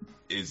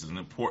an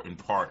important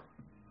part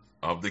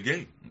of the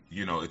game.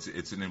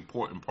 It's an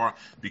important part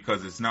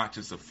because it's not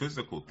just a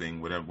physical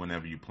thing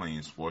whenever you're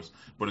playing sports,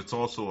 but it's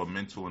also a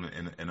mental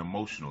and an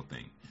emotional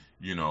thing.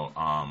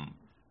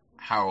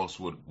 How else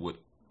would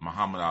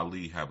Muhammad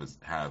Ali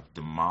have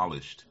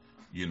demolished,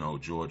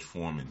 George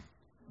Foreman,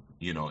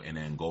 in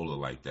Angola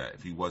like that.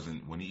 If he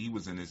wasn't, when he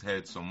was in his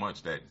head so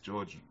much that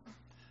George,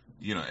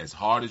 as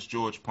hard as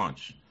George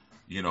punched,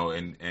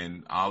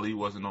 and Ali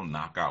wasn't no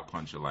knockout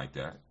puncher like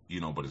that,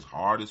 but as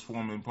hard as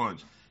Foreman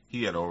punched,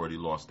 he had already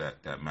lost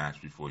that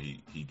match before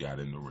he got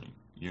in the ring,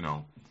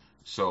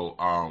 So,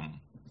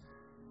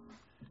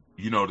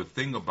 the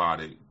thing about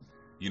it,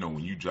 when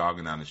you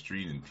jogging down the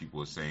street and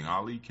people are saying,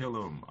 Ali, kill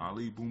him,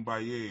 Ali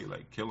Boombaye,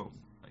 like, kill him,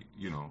 like,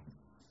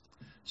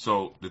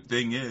 So the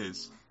thing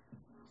is,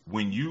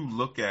 when you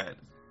look at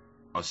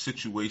a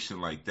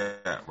situation like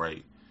that,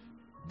 right,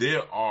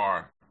 there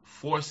are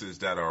forces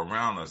that are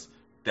around us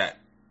that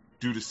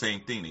do the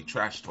same thing. They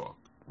trash talk,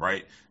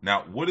 right?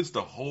 Now, what is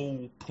the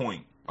whole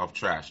point of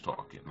trash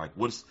talking? Like,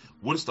 what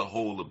is the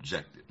whole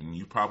objective? And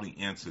you probably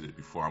answered it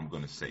before I'm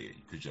going to say it,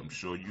 because I'm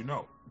sure you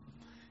know.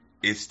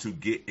 It's to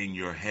get in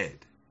your head.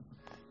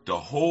 The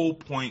whole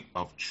point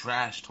of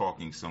trash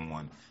talking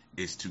someone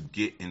is to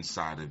get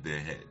inside of their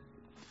head.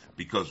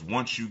 Because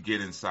once you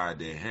get inside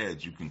their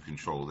heads, you can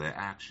control their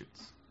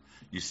actions.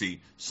 You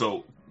see,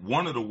 so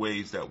one of the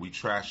ways that we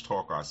trash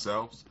talk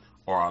ourselves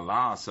or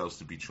allow ourselves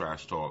to be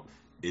trash talked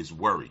is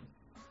worry.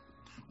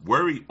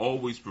 Worry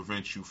always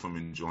prevents you from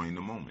enjoying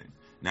the moment.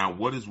 Now,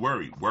 what is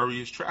worry?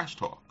 Worry is trash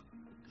talk.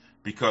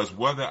 Because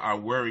whether I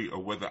worry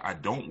or whether I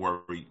don't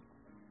worry,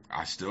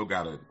 I still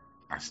gotta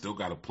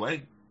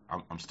play.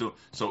 I'm still,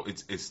 so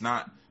it's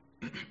not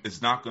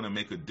going to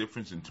make a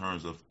difference in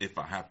terms of if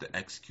I have to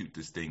execute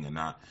this thing or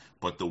not.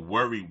 But the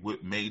worry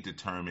may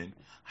determine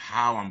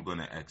how I'm going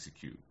to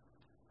execute.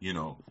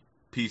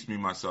 Peace, me,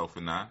 myself,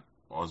 and I,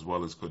 as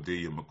well as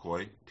Cordelia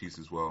McCoy. Peace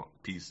as well.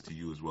 Peace to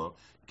you as well.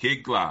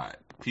 Kid Glide.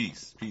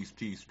 Peace, peace,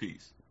 peace,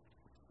 peace.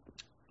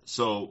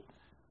 So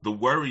the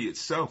worry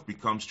itself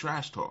becomes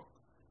trash talk.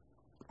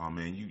 Oh,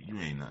 man, you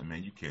ain't nothing,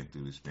 man. You can't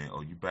do this, man.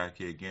 Oh, you back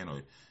here again?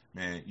 Or,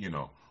 man,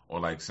 Or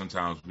like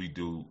sometimes we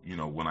do,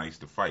 when I used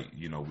to fight,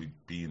 we'd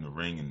be in the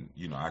ring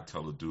and, I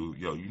tell the dude,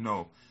 yo,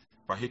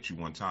 if I hit you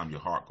one time,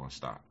 your heart gonna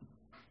stop.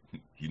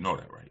 You know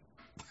that, right?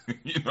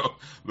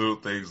 Little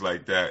things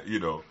like that,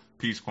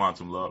 peace,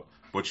 quantum love.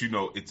 But,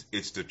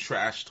 it's the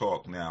trash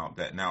talk now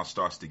that now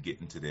starts to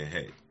get into their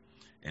head.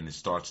 And it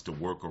starts to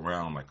work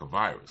around like a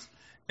virus.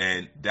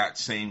 And that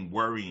same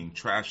worrying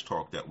trash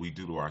talk that we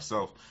do to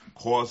ourselves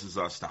causes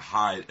us to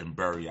hide and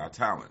bury our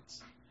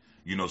talents.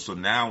 So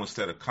now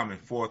instead of coming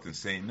forth and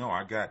saying, no,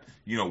 I got,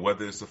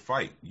 whether it's a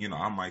fight,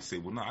 I might say,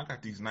 well, no, I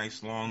got these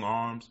nice long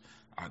arms.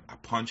 I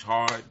punch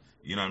hard.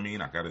 You know what I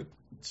mean? I got a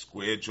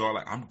square jaw.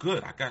 Like, I'm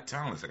good. I got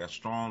talents. I got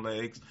strong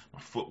legs. My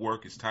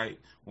footwork is tight.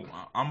 Well,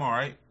 I'm all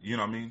right. You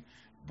know what I mean?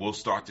 We'll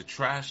start to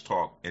trash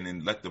talk and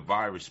then let the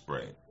virus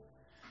spread.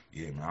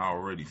 Yeah, man, I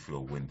already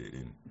feel winded.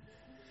 And,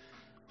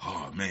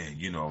 oh man,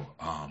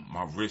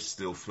 my wrists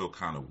still feel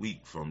kind of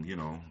weak from,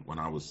 when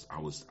I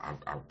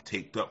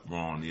taped up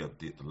wrong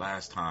the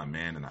last time,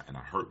 man, and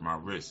I hurt my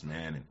wrist,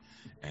 man,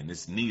 and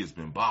this knee has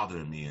been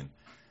bothering me, and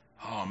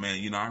oh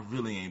man, I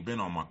really ain't been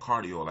on my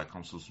cardio like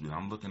I'm supposed to be.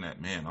 I'm looking at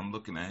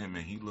him,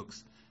 and he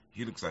looks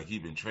like he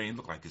been trained.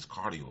 Look like his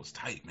cardio is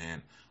tight,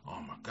 man.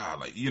 Oh my God,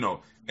 like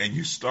and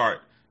you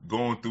start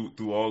going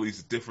through all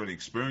these different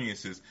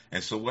experiences,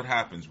 and so what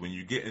happens when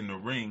you get in the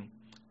ring?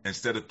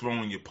 Instead of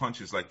throwing your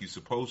punches like you're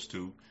supposed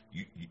to,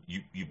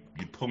 you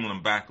pulling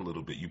them back a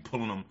little bit. You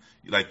pulling them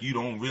like you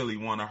don't really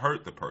want to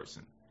hurt the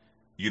person.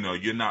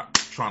 You're not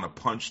trying to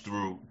punch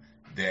through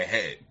their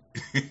head.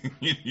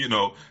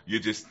 You're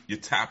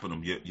tapping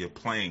them. You're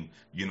playing.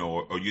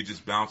 Or you're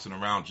just bouncing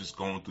around, just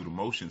going through the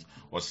motions.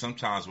 Or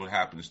sometimes what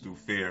happens through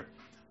fear,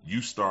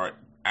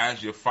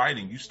 as you're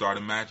fighting, you start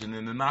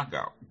imagining the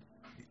knockout.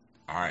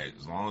 All right,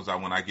 as long as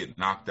when I get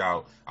knocked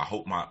out, I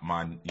hope my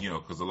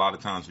because a lot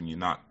of times when you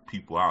knock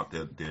people out,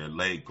 their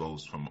leg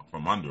goes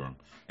from under them,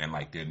 and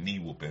like their knee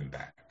will bend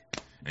back,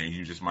 and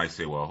you just might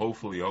say, well,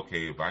 hopefully,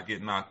 okay, if I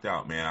get knocked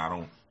out, man, I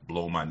don't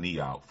blow my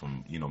knee out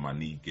from my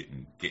knee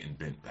getting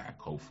bent back.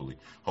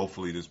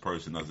 Hopefully this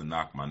person doesn't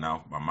knock my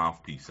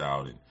mouthpiece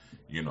out and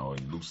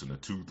loosen a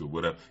tooth or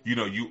whatever.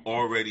 You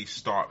already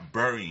start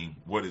burying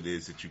what it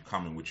is that you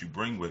come and what you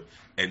bring with,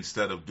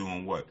 instead of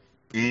doing what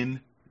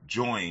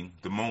enjoying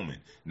the moment.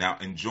 Now,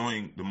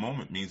 enjoying the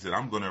moment means that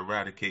I'm going to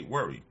eradicate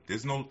worry.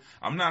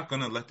 I'm not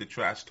going to let the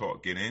trash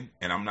talk get in,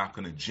 and I'm not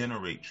going to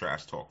generate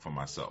trash talk for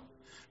myself.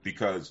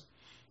 Because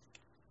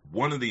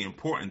one of the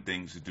important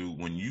things to do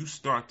when you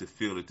start to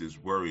feel that there's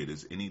worry,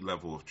 there's any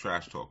level of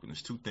trash talk, and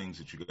there's two things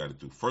that you got to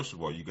do. First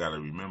of all, you got to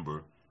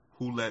remember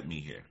who led me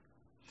here.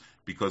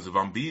 Because if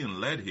I'm being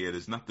led here,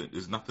 there's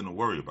nothing to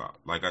worry about.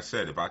 Like I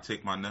said, if I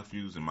take my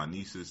nephews and my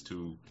nieces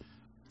to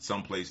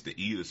someplace to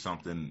eat or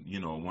something,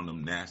 one of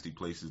them nasty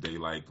places they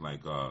like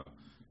what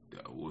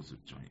was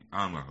it joint?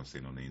 I'm not gonna say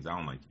no names. I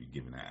don't like to be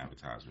giving that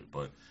advertisement,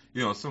 but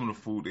some of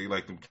the food they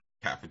like, them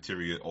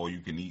cafeteria all you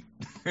can eat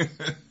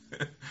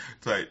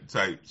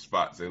type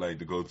spots they like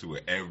to go to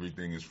where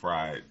everything is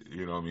fried.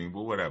 You know what I mean?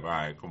 But whatever. All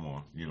right, come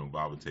on.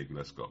 Bob would take it.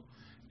 Let's go.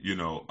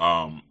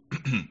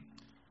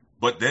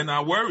 But they're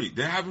not worried.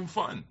 They're having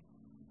fun.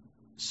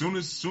 Soon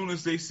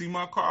as they see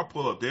my car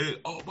pull up, they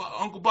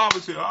Uncle Bob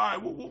is here. All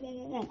right, woo, woo, woo,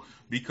 woo, woo.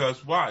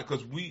 Because why?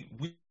 Because we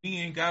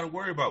ain't got to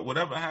worry about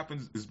whatever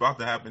happens is about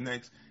to happen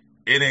next.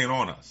 It ain't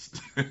on us.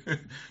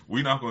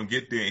 We're not gonna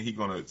get there and he's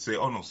gonna say,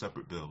 "Oh no,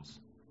 separate bills,"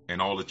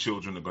 and all the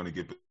children are gonna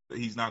get.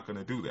 He's not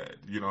gonna do that.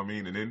 You know what I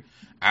mean? And then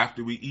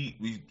after we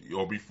eat,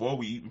 or before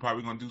we eat, we're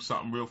probably gonna do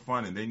something real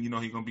fun. And then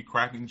he's gonna be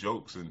cracking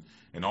jokes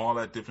and all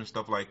that different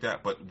stuff like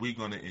that. But we're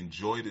gonna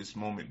enjoy this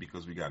moment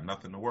because we got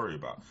nothing to worry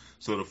about.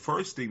 So the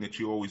first thing that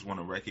you always want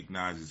to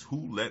recognize is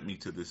who led me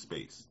to this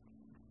space,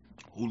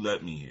 who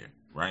led me here,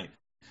 right?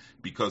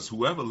 Because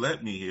whoever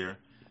led me here,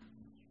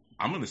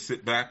 I'm gonna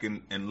sit back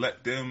and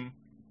let them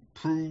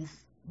prove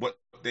what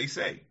they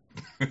say.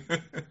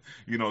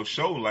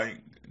 Show like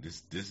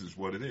this is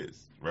what it is,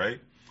 right?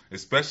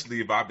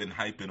 Especially if I've been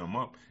hyping them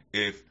up.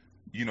 If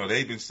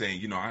they've been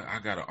saying, I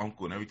got an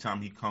uncle and every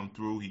time he come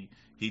through,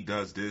 he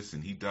does this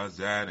and he does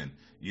that and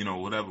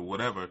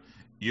whatever.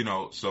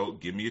 So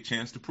give me a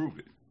chance to prove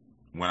it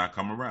when I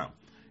come around.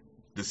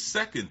 The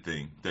second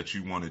thing that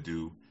you want to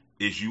do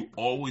is you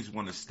always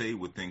want to stay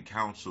within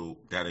counsel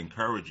that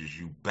encourages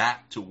you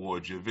back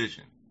towards your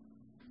vision.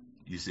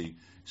 You see,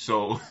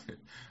 so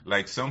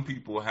like some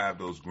people have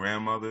those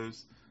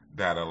grandmothers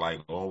that are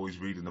like always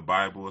reading the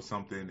Bible or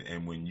something,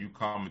 and when you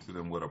come to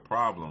them with a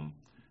problem,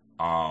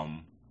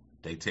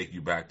 they take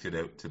you back to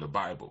the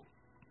Bible.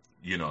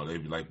 They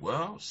be like,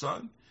 "Well,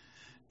 son,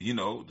 the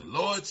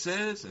Lord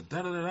says, and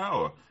da da da da,"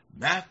 or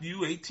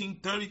Matthew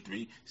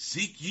 18:33,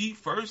 "Seek ye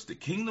first the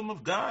kingdom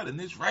of God and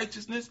His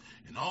righteousness,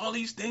 and all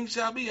these things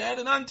shall be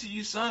added unto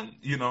you, son."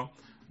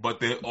 But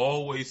they're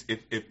always,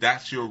 if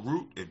that's your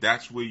root, if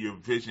that's where your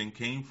vision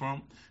came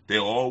from, they're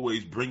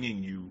always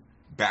bringing you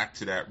back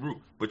to that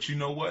root. But you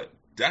know what?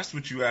 That's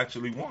what you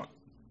actually want.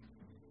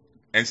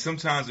 And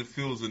sometimes it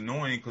feels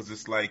annoying because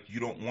it's like you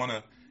don't want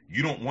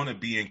to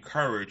be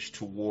encouraged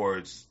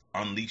towards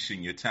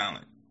unleashing your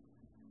talent.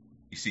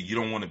 You see, you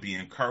don't want to be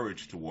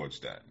encouraged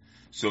towards that.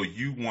 So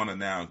you want to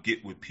now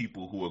get with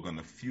people who are going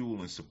to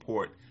fuel and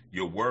support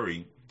your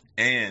worry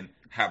and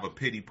have a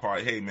pity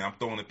party. Hey, man, I'm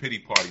throwing a pity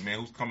party, man.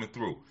 Who's coming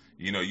through?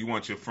 You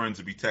want your friends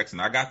to be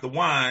texting. I got the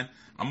wine.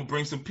 I'm going to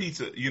bring some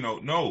pizza.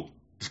 No.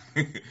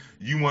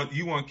 you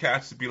want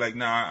cats to be like,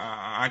 nah,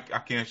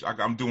 I can't.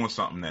 I'm doing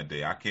something that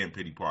day. I can't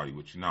pity party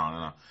with you.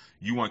 No.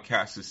 You want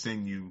cats to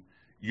send you,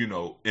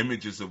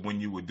 images of when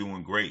you were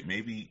doing great.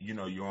 Maybe,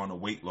 you're on a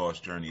weight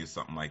loss journey or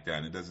something like that,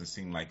 and it doesn't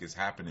seem like it's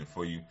happening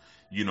for you.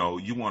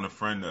 You want a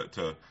friend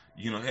to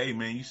hey,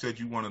 man, you said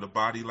you wanted a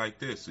body like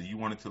this, or you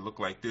wanted to look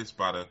like this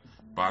by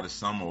the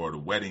summer or the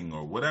wedding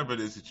or whatever it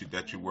is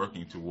that you're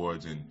working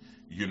towards, and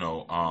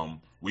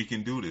we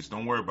can do this.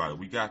 Don't worry about it.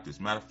 We got this.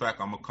 Matter of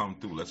fact, I'm gonna come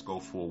through. Let's go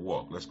for a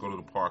walk. Let's go to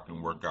the park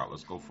and work out.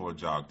 Let's go for a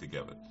jog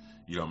together.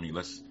 You know what I mean?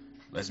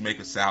 Let's make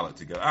a salad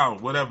together.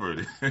 Whatever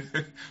it is,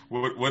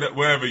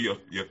 whatever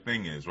your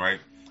thing is, right?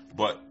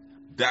 But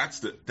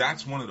that's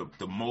one of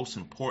the most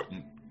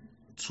important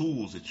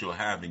tools that you'll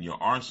have in your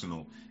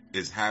arsenal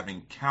is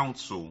having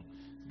counsel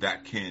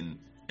that can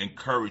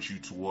encourage you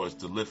towards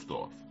the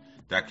liftoff,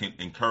 that can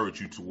encourage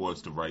you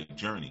towards the right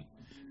journey.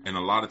 And a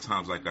lot of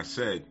times, like I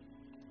said,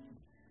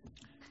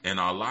 in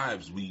our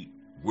lives,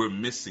 we're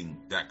missing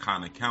that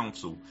kind of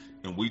counsel,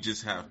 and we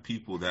just have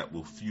people that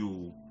will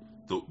fuel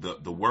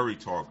the worry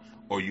talk,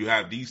 or you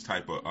have these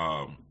type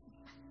of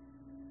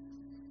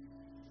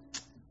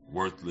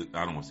worthless.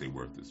 I don't want to say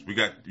worthless.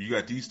 You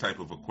got these type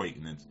of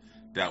acquaintances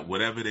that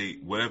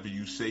whatever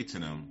you say to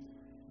them,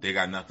 they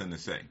got nothing to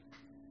say.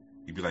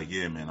 You'd be like,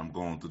 "Yeah, man, I'm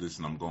going through this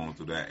and I'm going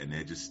through that," and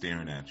they're just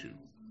staring at you.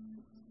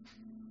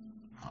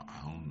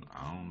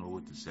 I don't know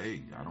what to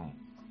say.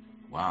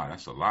 Wow,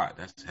 that's a lot.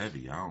 That's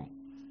heavy. I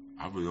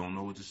really don't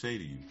know what to say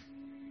to you.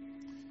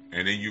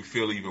 And then you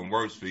feel even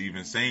worse for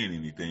even saying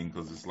anything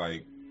because it's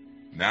like,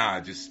 nah, I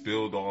just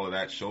spilled all of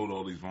that, showed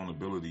all these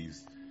vulnerabilities,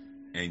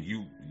 and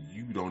you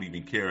don't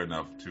even care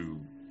enough to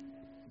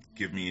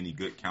give me any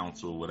good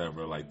counsel or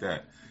whatever like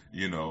that,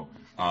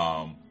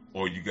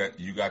 or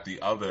you got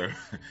the other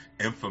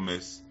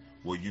infamous,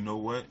 well, you know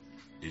what?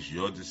 It's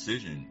your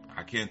decision.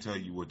 I can't tell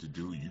you what to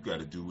do. You got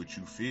to do what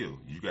you feel.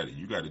 You got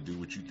to do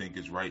what you think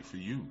is right for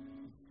you.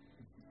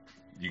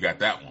 You got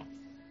that one.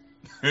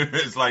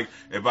 It's like,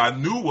 if I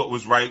knew what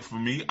was right for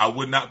me, I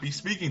would not be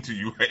speaking to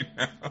you right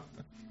now.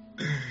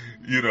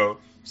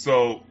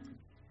 So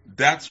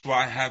that's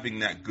why having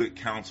that good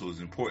counsel is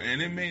important.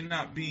 And it may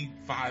not be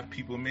 5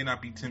 people, it may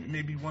not be 10, it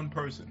may be one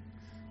person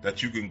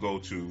that you can go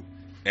to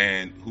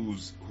and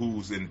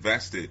who's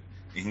invested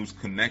and who's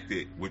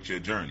connected with your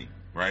journey,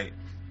 right?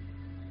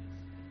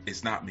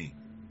 It's not me.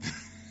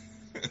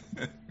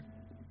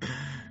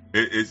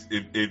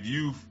 If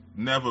you've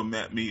never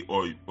met me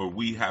or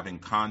we haven't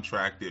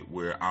contracted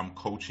where I'm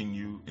coaching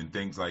you and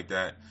things like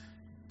that,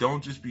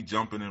 don't just be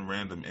jumping in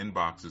random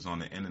inboxes on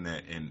the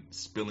internet and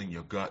spilling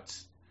your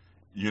guts,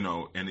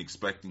 and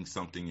expecting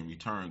something in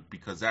return,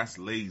 because that's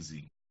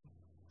lazy.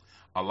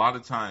 a lot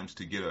of times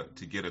to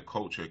get a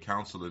coach or a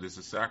counselor, there's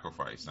a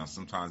sacrifice. Now,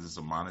 sometimes it's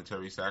a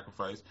monetary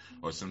sacrifice,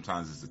 or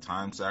sometimes it's a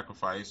time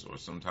sacrifice, or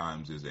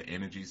sometimes it's an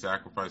energy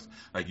sacrifice.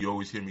 Like you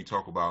always hear me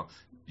talk about,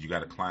 you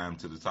got to climb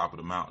to the top of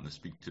the mountain to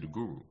speak to the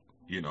guru.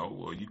 You know,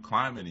 or you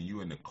climbing and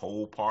you in the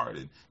cold part,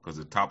 and because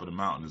the top of the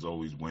mountain is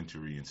always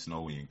wintry and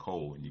snowy and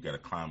cold, and you got to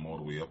climb all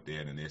the way up there,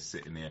 and they're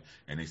sitting there,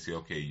 and they say,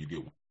 okay, you get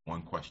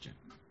one question,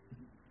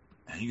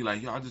 and you're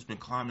like, yo, I just been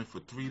climbing for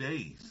 3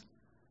 days.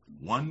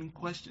 One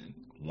question,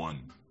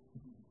 one,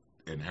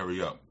 and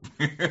hurry up,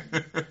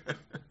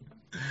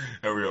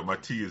 hurry up, my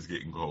tea is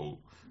getting cold.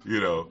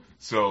 You know,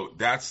 so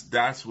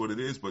that's what it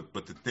is. But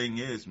the thing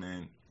is,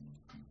 man,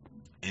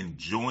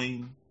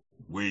 enjoying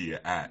where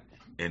you're at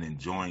and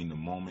enjoying the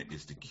moment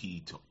is the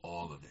key to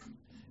all of it.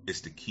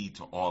 It's the key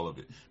to all of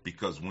it,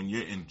 because when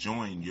you're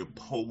enjoying, you're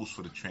posed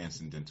for the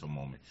transcendental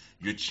moment.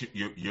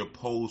 You're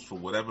posed for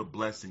whatever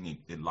blessing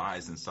it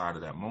lies inside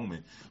of that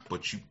moment.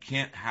 But you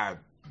can't have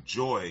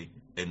joy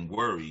and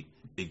worry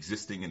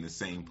existing in the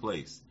same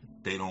place.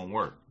 They don't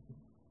work.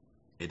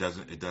 It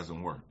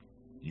doesn't work.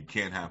 You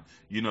can't have.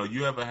 You know,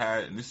 you ever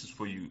had, and this is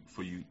for you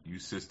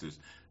sisters.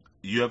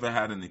 You ever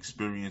had an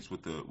experience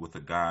with a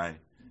guy,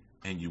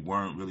 and you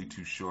weren't really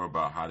too sure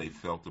about how they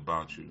felt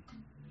about you?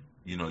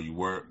 You know, you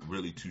weren't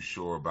really too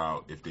sure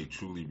about if they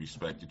truly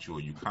respected you,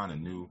 or you kind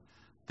of knew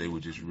they were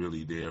just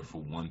really there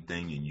for one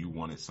thing and you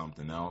wanted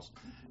something else,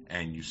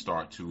 and you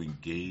start to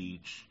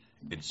engage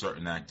in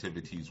certain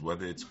activities,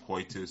 whether it's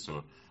coitus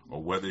or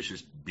whether it's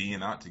just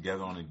being out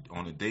together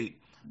on a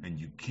date, and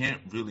you can't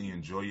really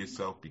enjoy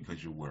yourself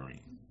because you're worrying.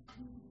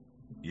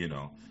 You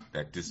know,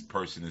 that this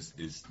person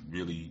is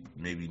really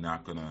maybe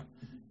not gonna,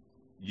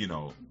 you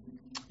know,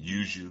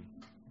 use you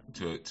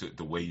to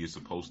the way you're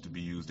supposed to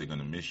be used. They're going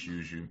to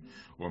misuse you.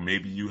 Or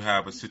maybe you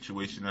have a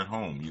situation at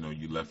home. You know,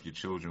 you left your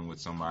children with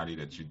somebody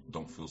that you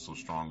don't feel so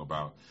strong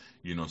about.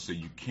 You know, so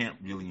you can't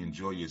really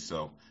enjoy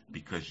yourself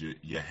because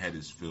your head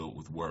is filled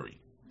with worry.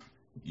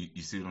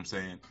 You see what I'm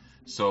saying?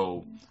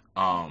 So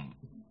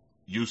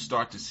you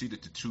start to see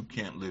that the two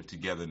can't live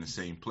together in the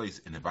same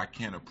place. And if I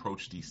can't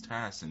approach these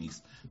tasks and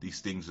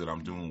these things that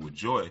I'm doing with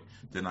joy,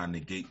 then I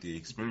negate the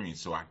experience.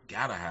 So I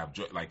got to have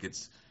joy. Like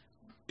it's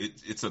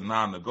a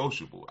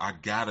non-negotiable. I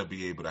gotta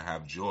be able to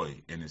have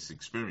joy in this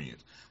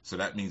experience. So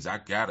that means I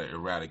gotta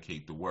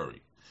eradicate the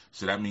worry.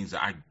 So that means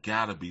I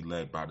gotta be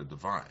led by the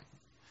divine.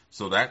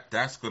 So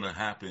that's gonna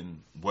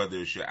happen whether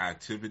it's your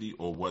activity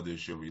or whether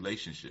it's your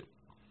relationship.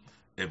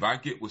 If I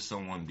get with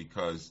someone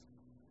because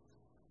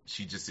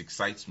she just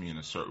excites me in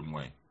a certain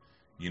way,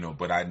 you know,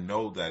 but I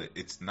know that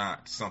it's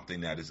not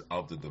something that is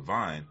of the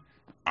divine,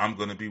 I'm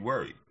gonna be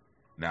worried.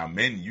 Now,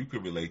 men, you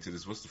could relate to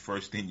this. What's the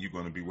first thing you're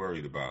gonna be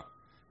worried about?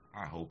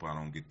 I hope I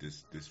don't get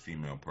this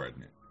female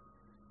pregnant.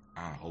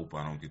 I hope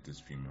I don't get this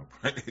female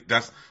pregnant.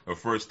 That's the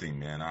first thing,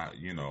 man. I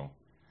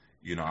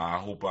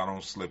hope I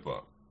don't slip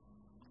up.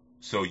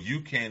 So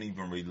you can't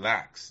even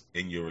relax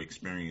in your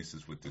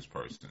experiences with this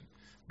person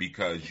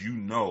because you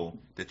know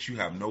that you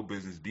have no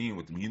business being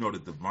with them. You know the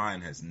divine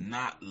has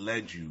not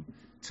led you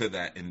to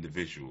that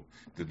individual.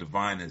 The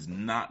divine has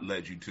not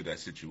led you to that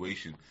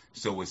situation,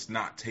 so it's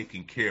not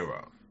taken care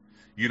of.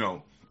 You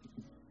know,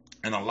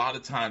 and a lot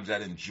of times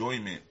that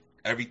enjoyment,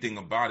 everything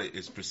about it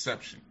is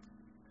perception.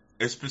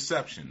 It's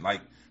perception,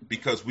 like,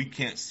 because we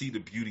can't see the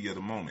beauty of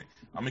the moment.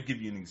 I'm going to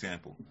give you an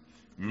example.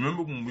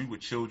 Remember when we were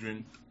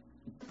children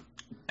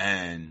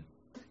and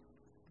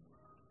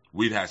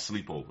we'd had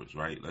sleepovers,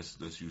 right?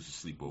 Let's use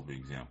a sleepover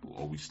example.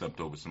 Or we slept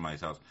over somebody's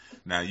house.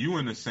 Now, you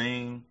in the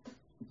same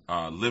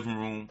living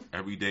room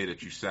every day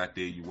that you sat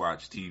there, you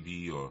watched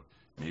TV, or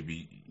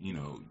maybe, you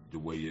know, the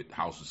way your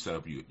house was set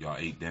up, y'all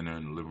ate dinner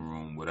in the living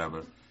room,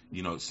 whatever.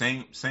 You know,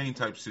 same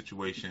type of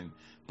situation,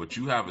 but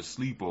you have a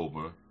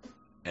sleepover,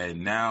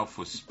 and now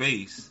for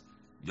space,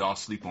 y'all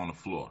sleep on the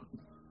floor.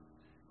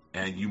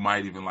 And you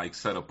might even like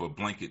set up a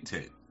blanket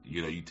tent.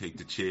 You know, you take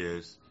the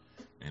chairs,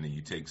 and then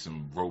you take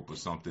some rope or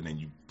something, and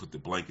you put the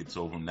blankets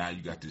over them. Now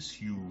you got this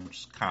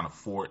huge kind of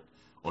fort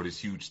or this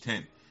huge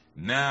tent.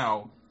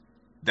 Now,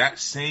 that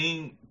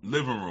same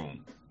living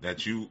room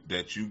that you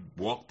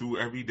walk through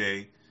every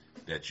day,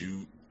 that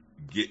you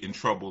get in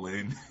trouble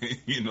in,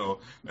 you know,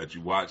 that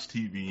you watch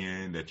TV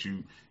in, that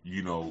you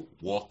know,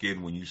 walk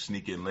in when you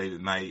sneak in late at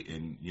night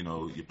and, you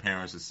know, your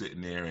parents are sitting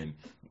there and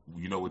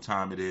you know what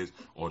time it is,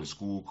 or the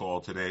school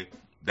call today.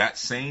 That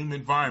same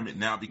environment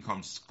now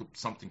becomes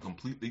something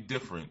completely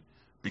different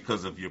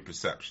because of your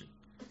perception.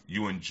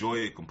 You enjoy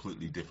it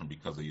completely different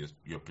because of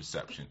your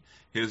perception.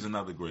 Here's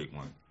another great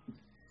one.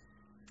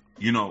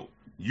 You know,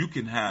 you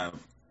can have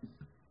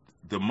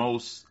the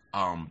most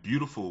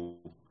beautiful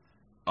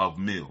of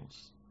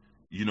meals.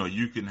 You know,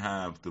 you can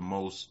have the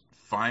most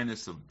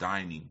finest of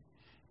dining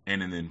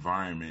in an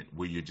environment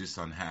where you're just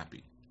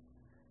unhappy.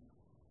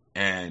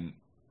 And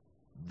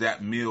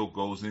that meal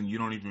goes in, you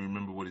don't even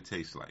remember what it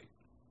tastes like.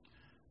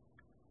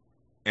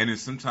 And then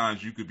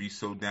sometimes you could be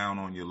so down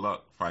on your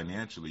luck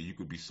financially, you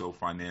could be so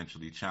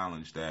financially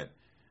challenged that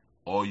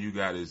all you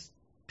got is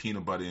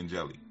peanut butter and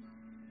jelly.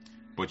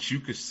 But you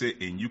could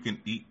sit and you can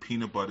eat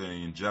peanut butter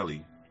and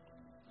jelly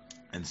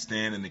and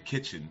stand in the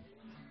kitchen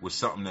with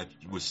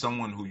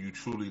someone who you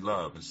truly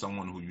love and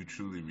someone who you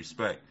truly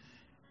respect,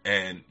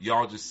 and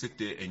y'all just sit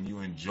there and you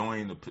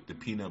enjoying the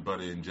peanut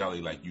butter and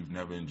jelly like you've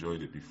never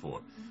enjoyed it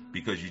before,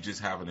 because you're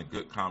just having a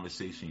good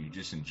conversation, you're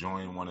just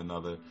enjoying one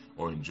another,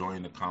 or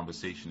enjoying the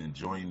conversation,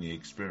 enjoying the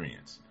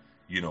experience,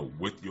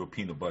 with your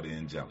peanut butter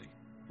and jelly,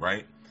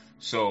 right?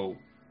 So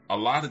a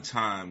lot of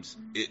times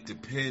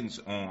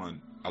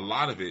a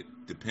lot of it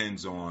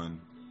depends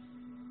on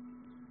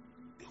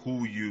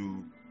who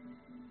you,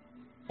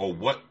 or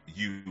what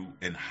you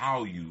and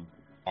how you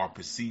are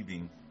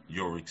perceiving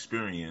your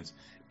experience,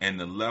 and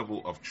the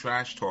level of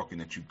trash talking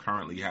that you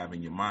currently have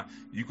in your mind.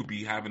 You could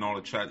be having all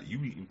the trash.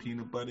 You eating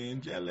peanut butter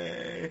and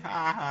jelly,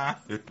 ha ha.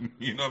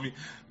 You know what I mean?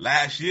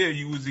 Last year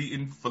you was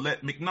eating filet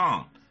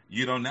mignon.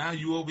 Now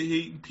you over here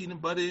eating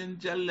peanut butter and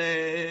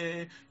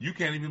jelly. You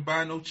can't even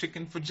buy no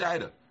chicken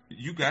fajita.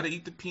 You gotta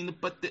eat the peanut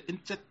butter and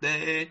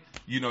jelly.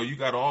 You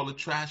got all the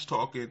trash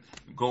talking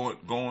going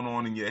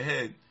on in your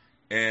head,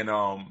 and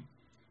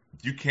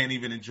you can't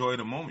even enjoy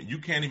the moment. You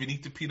can't even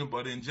eat the peanut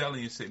butter and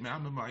jelly and say, man, I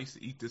remember I used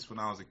to eat this when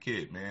I was a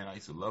kid, man. I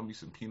used to love me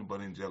some peanut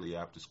butter and jelly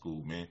after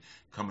school, man.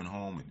 Coming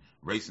home and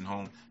racing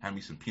home, have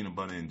me some peanut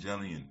butter and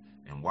jelly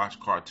and watch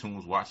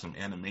cartoons, watch some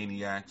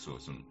Animaniacs or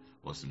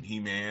some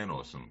He-Man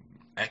or some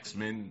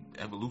X-Men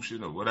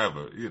Evolution or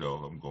whatever.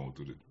 I'm going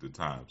through the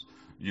times.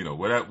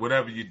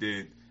 Whatever you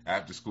did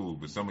after school.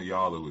 But some of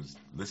y'all that was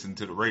listening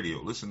to the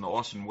radio, listen to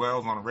Orson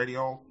Welles on the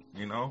radio,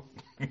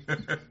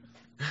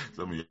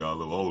 Some of y'all a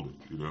little older,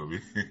 you know what I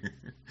mean?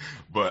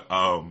 But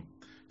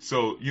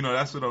so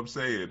that's what I'm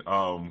saying.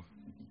 A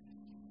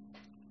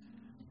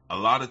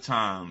lot of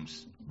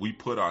times we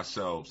put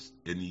ourselves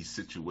in these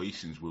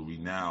situations where we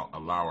now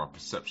allow our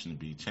perception to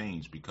be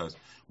changed because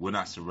we're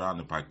not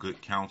surrounded by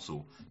good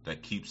counsel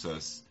that keeps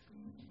us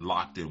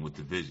locked in with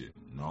the vision.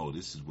 No,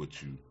 this is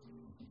what you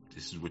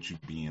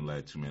being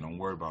led to, man. Don't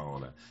worry about all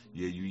that.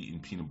 Yeah, you eating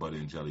peanut butter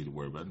and jelly to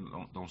worry about.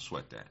 Don't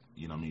sweat that.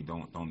 You know what I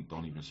mean?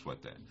 Don't even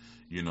sweat that.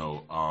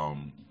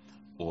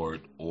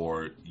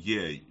 Or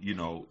yeah,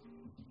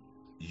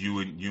 you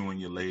and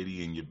your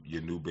lady and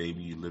your new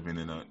baby,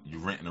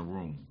 you're renting a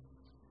room.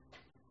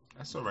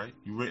 That's all right.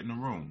 You're renting a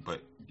room,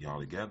 but y'all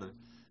together.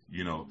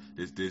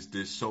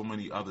 There's so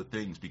many other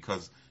things,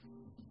 because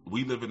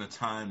we live in a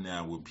time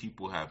now where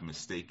people have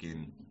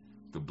mistaken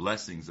the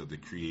blessings of the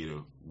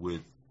Creator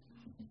with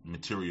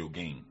material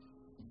gain.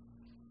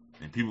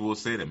 And people will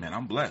say that, man,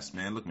 I'm blessed,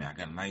 man. Look, man, I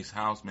got a nice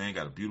house, man,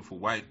 got a beautiful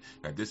wife,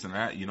 got this and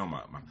that.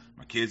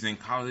 My kids in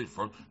college,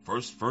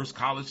 first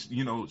college,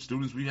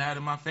 students we had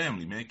in my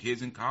family, man.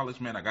 Kids in college,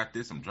 man, I got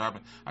this, I'm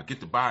driving. I get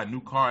to buy a new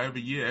car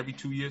every year, every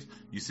 2 years.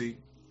 You see,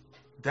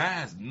 that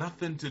has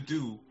nothing to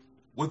do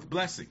with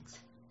blessings.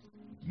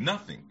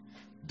 Nothing.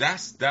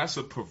 That's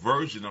a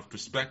perversion of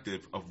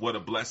perspective of what a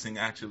blessing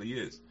actually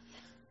is.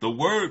 The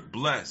word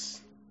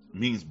bless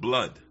means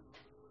blood.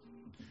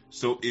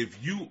 So if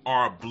you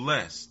are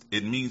blessed,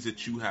 it means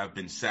that you have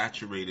been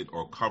saturated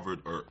or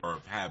covered or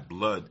have had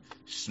blood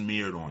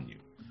smeared on you.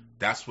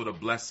 That's what a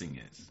blessing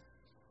is.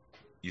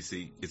 You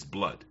see, it's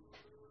blood.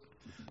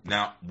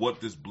 Now, what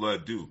does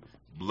blood do?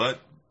 Blood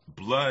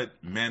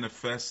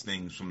manifests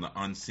things from the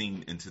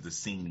unseen into the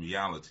seen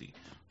reality,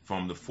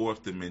 from the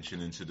fourth dimension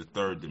into the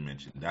third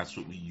dimension. That's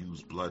what we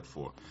use blood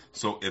for.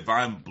 So if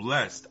I'm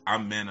blessed,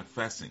 I'm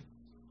manifesting.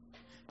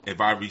 If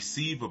I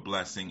receive a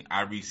blessing,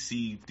 I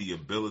receive the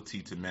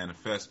ability to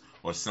manifest,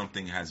 or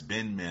something has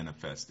been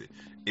manifested.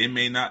 It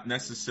may not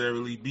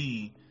necessarily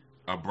be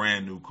a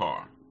brand new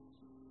car.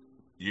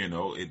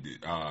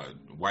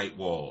 White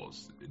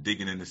walls,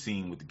 digging in the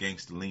scene with the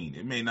gangster lean.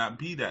 It may not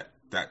be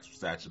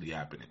that's actually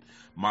happening.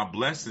 My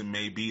blessing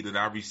may be that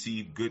I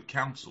receive good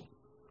counsel.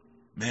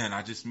 Man,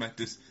 I just met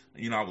this,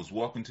 I was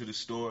walking to the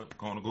store,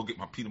 going to go get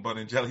my peanut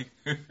butter and jelly.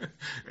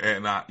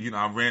 And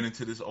I ran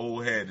into this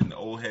old head, and the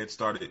old head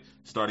started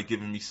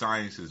giving me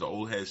sciences. The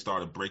old head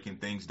started breaking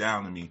things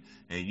down to me.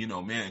 And,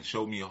 man,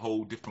 showed me a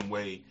whole different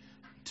way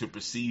to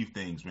perceive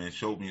things, man.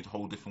 Showed me a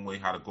whole different way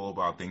how to go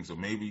about things. Or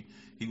maybe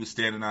he was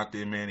standing out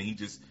there, man, and he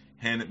just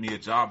handed me a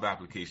job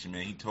application,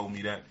 man. He told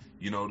me that,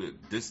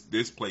 that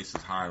this place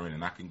is hiring,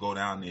 and I can go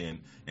down there,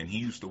 and he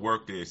used to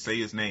work there. Say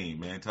his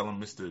name, man. Tell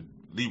him Mr.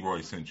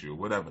 Leroy sent you, or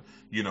whatever.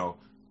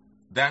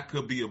 That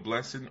could be a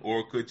blessing,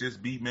 or it could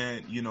just be,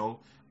 man,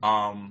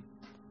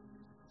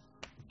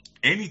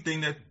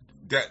 anything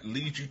that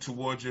leads you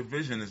towards your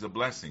vision is a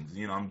blessing.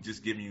 I'm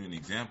just giving you an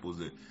example,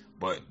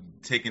 but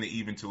taking it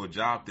even to a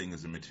job thing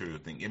is a material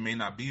thing. It may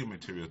not be a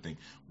material thing.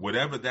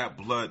 Whatever that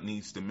blood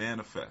needs to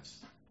manifest.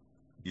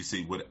 You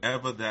see,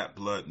 whatever that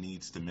blood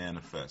needs to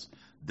manifest,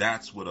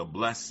 that's what a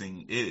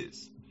blessing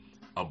is.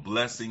 A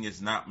blessing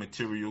is not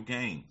material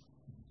gain.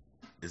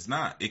 It's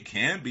not. It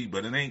can be,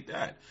 but it ain't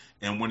that.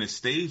 And when it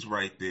stays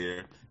right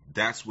there,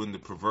 that's when the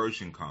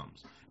perversion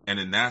comes. And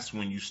then that's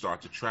when you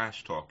start to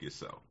trash talk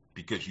yourself,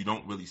 because you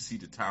don't really see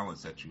the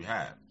talents that you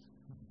have.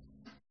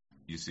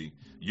 You see,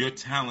 your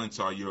talents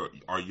are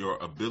your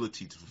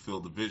ability to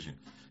fulfill the vision.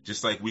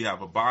 Just like we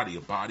have a body.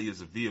 A body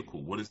is a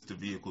vehicle. What does the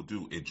vehicle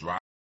do? It drives.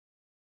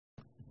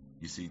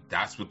 You see,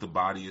 that's what the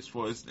body is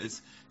for.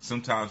 It's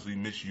sometimes we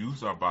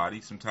misuse our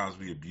body, sometimes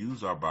we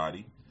abuse our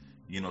body.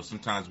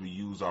 Sometimes we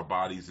use our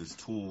bodies as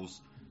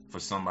tools for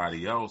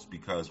somebody else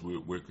because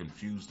we're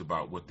confused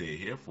about what they're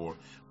here for.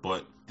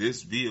 But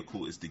this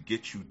vehicle is to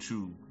get you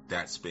to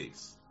that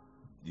space.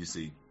 You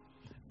see,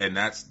 and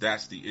that's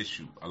the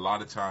issue. A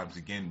lot of times,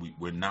 again,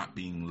 we're not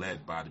being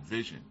led by the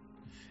vision,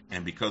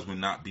 and because we're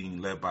not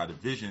being led by the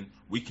vision,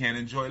 we can't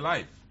enjoy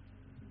life.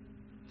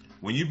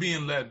 When you're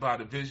being led by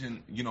the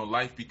vision,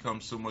 life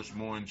becomes so much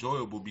more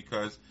enjoyable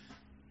because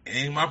it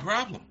ain't my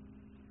problem.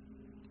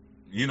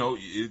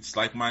 It's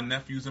like my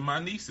nephews and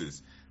my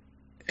nieces.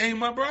 It ain't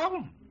my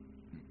problem.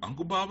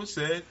 Uncle Baba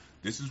said,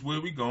 this is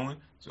where we going.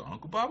 So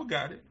Uncle Baba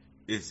got it.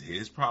 It's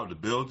his problem. The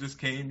bill just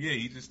came. Yeah,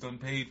 he just done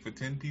paid for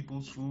 10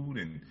 people's food.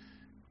 And,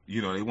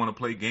 they want to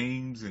play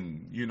games.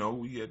 And,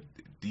 we had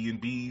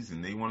D&Bs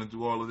and they want to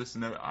do all of this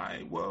and that. All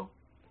right, well,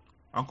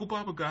 Uncle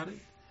Baba got it.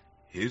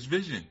 His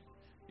vision.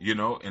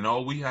 And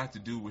all we have to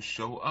do was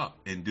show up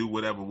and do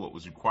what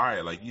was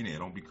required. Like,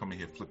 don't be coming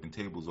here flipping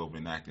tables over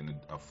and acting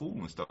a fool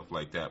and stuff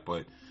like that.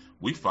 But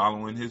we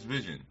following his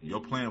vision. Your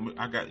plan,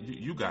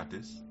 you got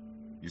this.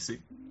 You see?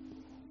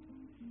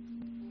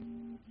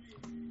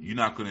 You're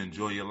not going to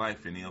enjoy your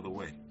life any other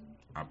way.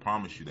 I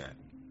promise you that.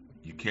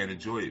 You can't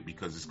enjoy it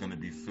because it's going to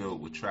be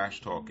filled with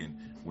trash talking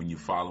when you're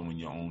following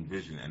your own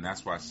vision. And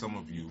that's why some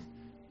of you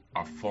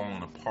are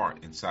falling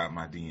apart inside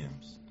my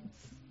DMs.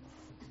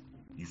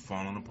 You're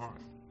falling apart.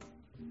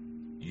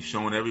 You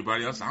showing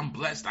everybody else, I'm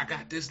blessed, I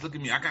got this, look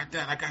at me, I got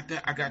that, I got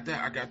that, I got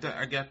that, I got that,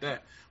 I got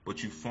that.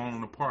 But you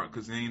falling apart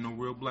because there ain't no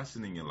real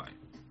blessing in your life.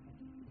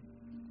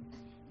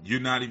 You're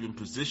not even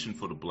positioned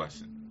for the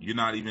blessing. You're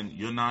not even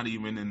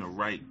in the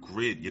right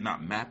grid. You're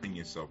not mapping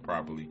yourself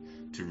properly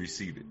to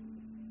receive it.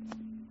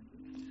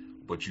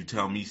 But you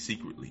tell me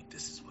secretly,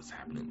 this is what's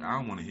happening. I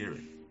don't want to hear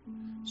it.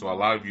 So a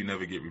lot of you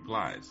never get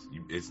replies.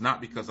 It's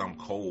not because I'm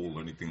cold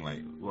or anything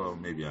like, well,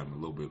 maybe I'm a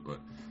little bit, but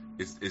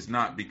it's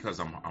not because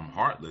I'm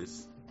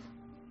heartless.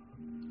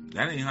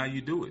 That ain't how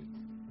you do it.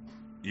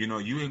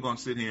 You ain't gonna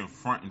sit here in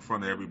front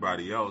of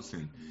everybody else,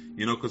 and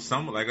because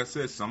like I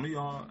said, some of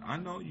y'all, I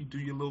know you do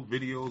your little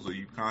videos, or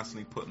you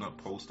constantly putting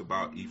up posts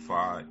about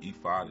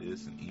E5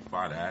 this and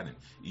E5 that, and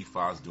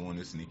E5's doing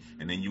this,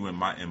 and then you in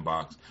my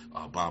inbox,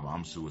 Baba,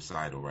 I'm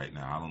suicidal right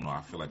now. I don't know.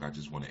 I feel like I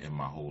just want to end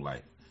my whole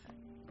life,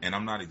 and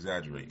I'm not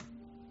exaggerating.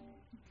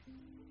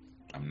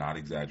 I'm not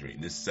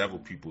exaggerating. There's several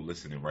people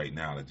listening right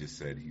now that just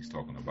said he's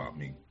talking about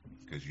me,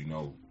 because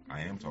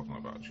I am talking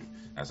about you.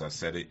 As I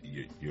said it,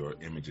 your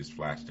images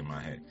flashed in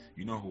my head.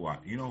 You know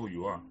who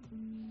you are.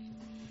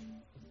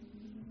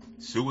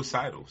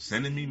 Suicidal.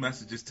 Sending me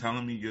messages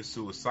telling me you're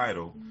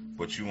suicidal,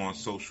 but you on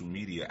social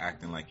media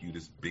acting like you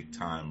this big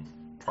time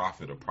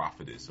prophet or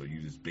prophetess, or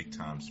you this big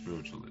time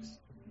spiritualist.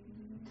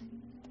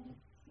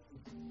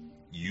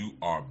 You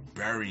are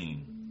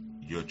burying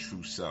your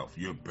true self.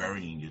 You're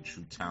burying your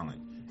true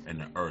talent in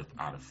the earth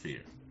out of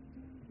fear.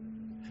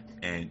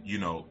 And,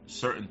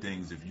 certain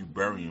things, if you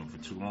bury them for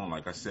too long,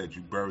 like I said,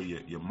 you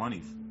bury your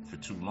money for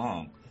too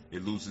long,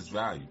 it loses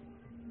value.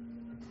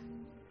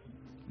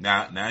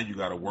 Now you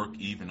got to work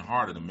even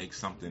harder to make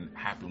something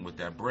happen with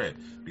that bread,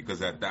 because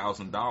that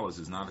 $1,000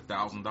 is not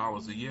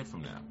 $1,000 a year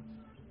from now.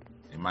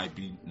 It might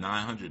be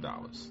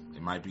 $900.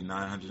 It might be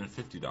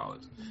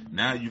 $950.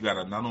 Now you got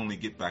to not only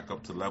get back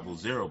up to level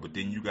 0, but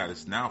then you got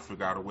to now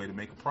figure out a way to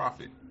make a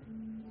profit.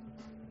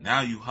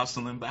 Now you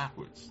hustling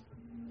backwards.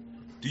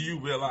 Do you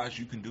realize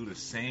you can do the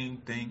same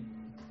thing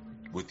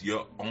with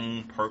your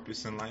own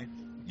purpose in life?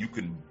 You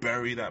can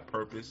bury that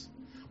purpose.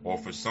 Or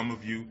for some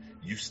of you,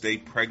 you stay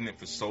pregnant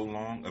for so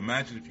long.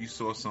 Imagine if you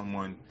saw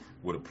someone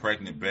with a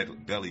pregnant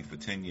belly for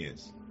 10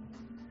 years.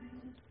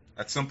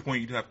 At some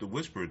point, you'd have to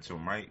whisper it to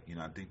them, right?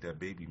 I think that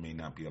baby may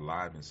not be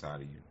alive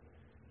inside of you.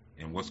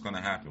 And what's going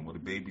to happen? Well, the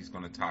baby's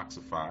going to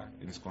toxify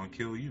and it's going to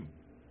kill you.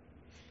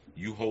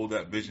 You hold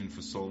that vision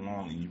for so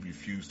long and you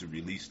refuse to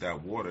release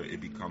that water,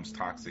 it becomes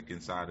toxic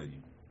inside of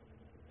you.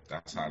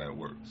 That's how that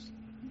works.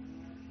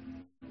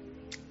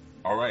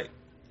 All right.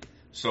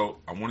 So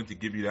I wanted to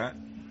give you that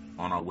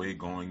on our way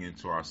going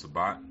into our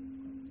Sabbath.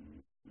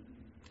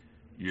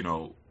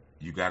 You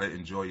got to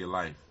enjoy your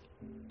life.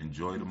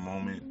 Enjoy the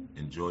moment.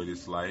 Enjoy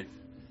this life.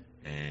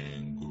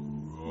 And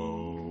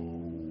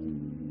grow.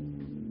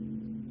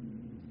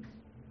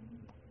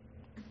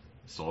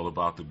 It's all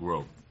about the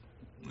growth.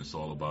 It's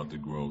all about the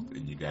growth.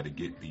 And you got to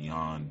get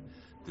beyond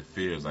the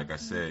fears. Like I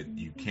said,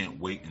 you can't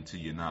wait until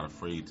you're not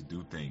afraid to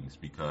do things,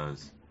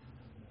 because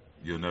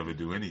you'll never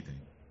do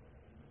anything.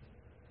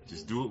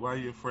 Just do it while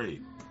you're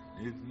afraid.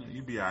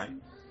 You'll be all right.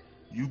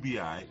 You'll be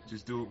all right.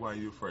 Just do it while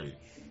you're afraid.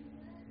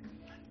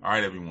 All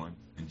right, everyone.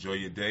 Enjoy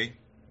your day.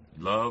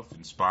 Love,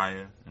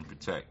 inspire, and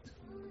protect.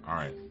 All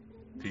right.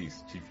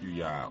 Peace. Chief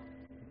Yuya out.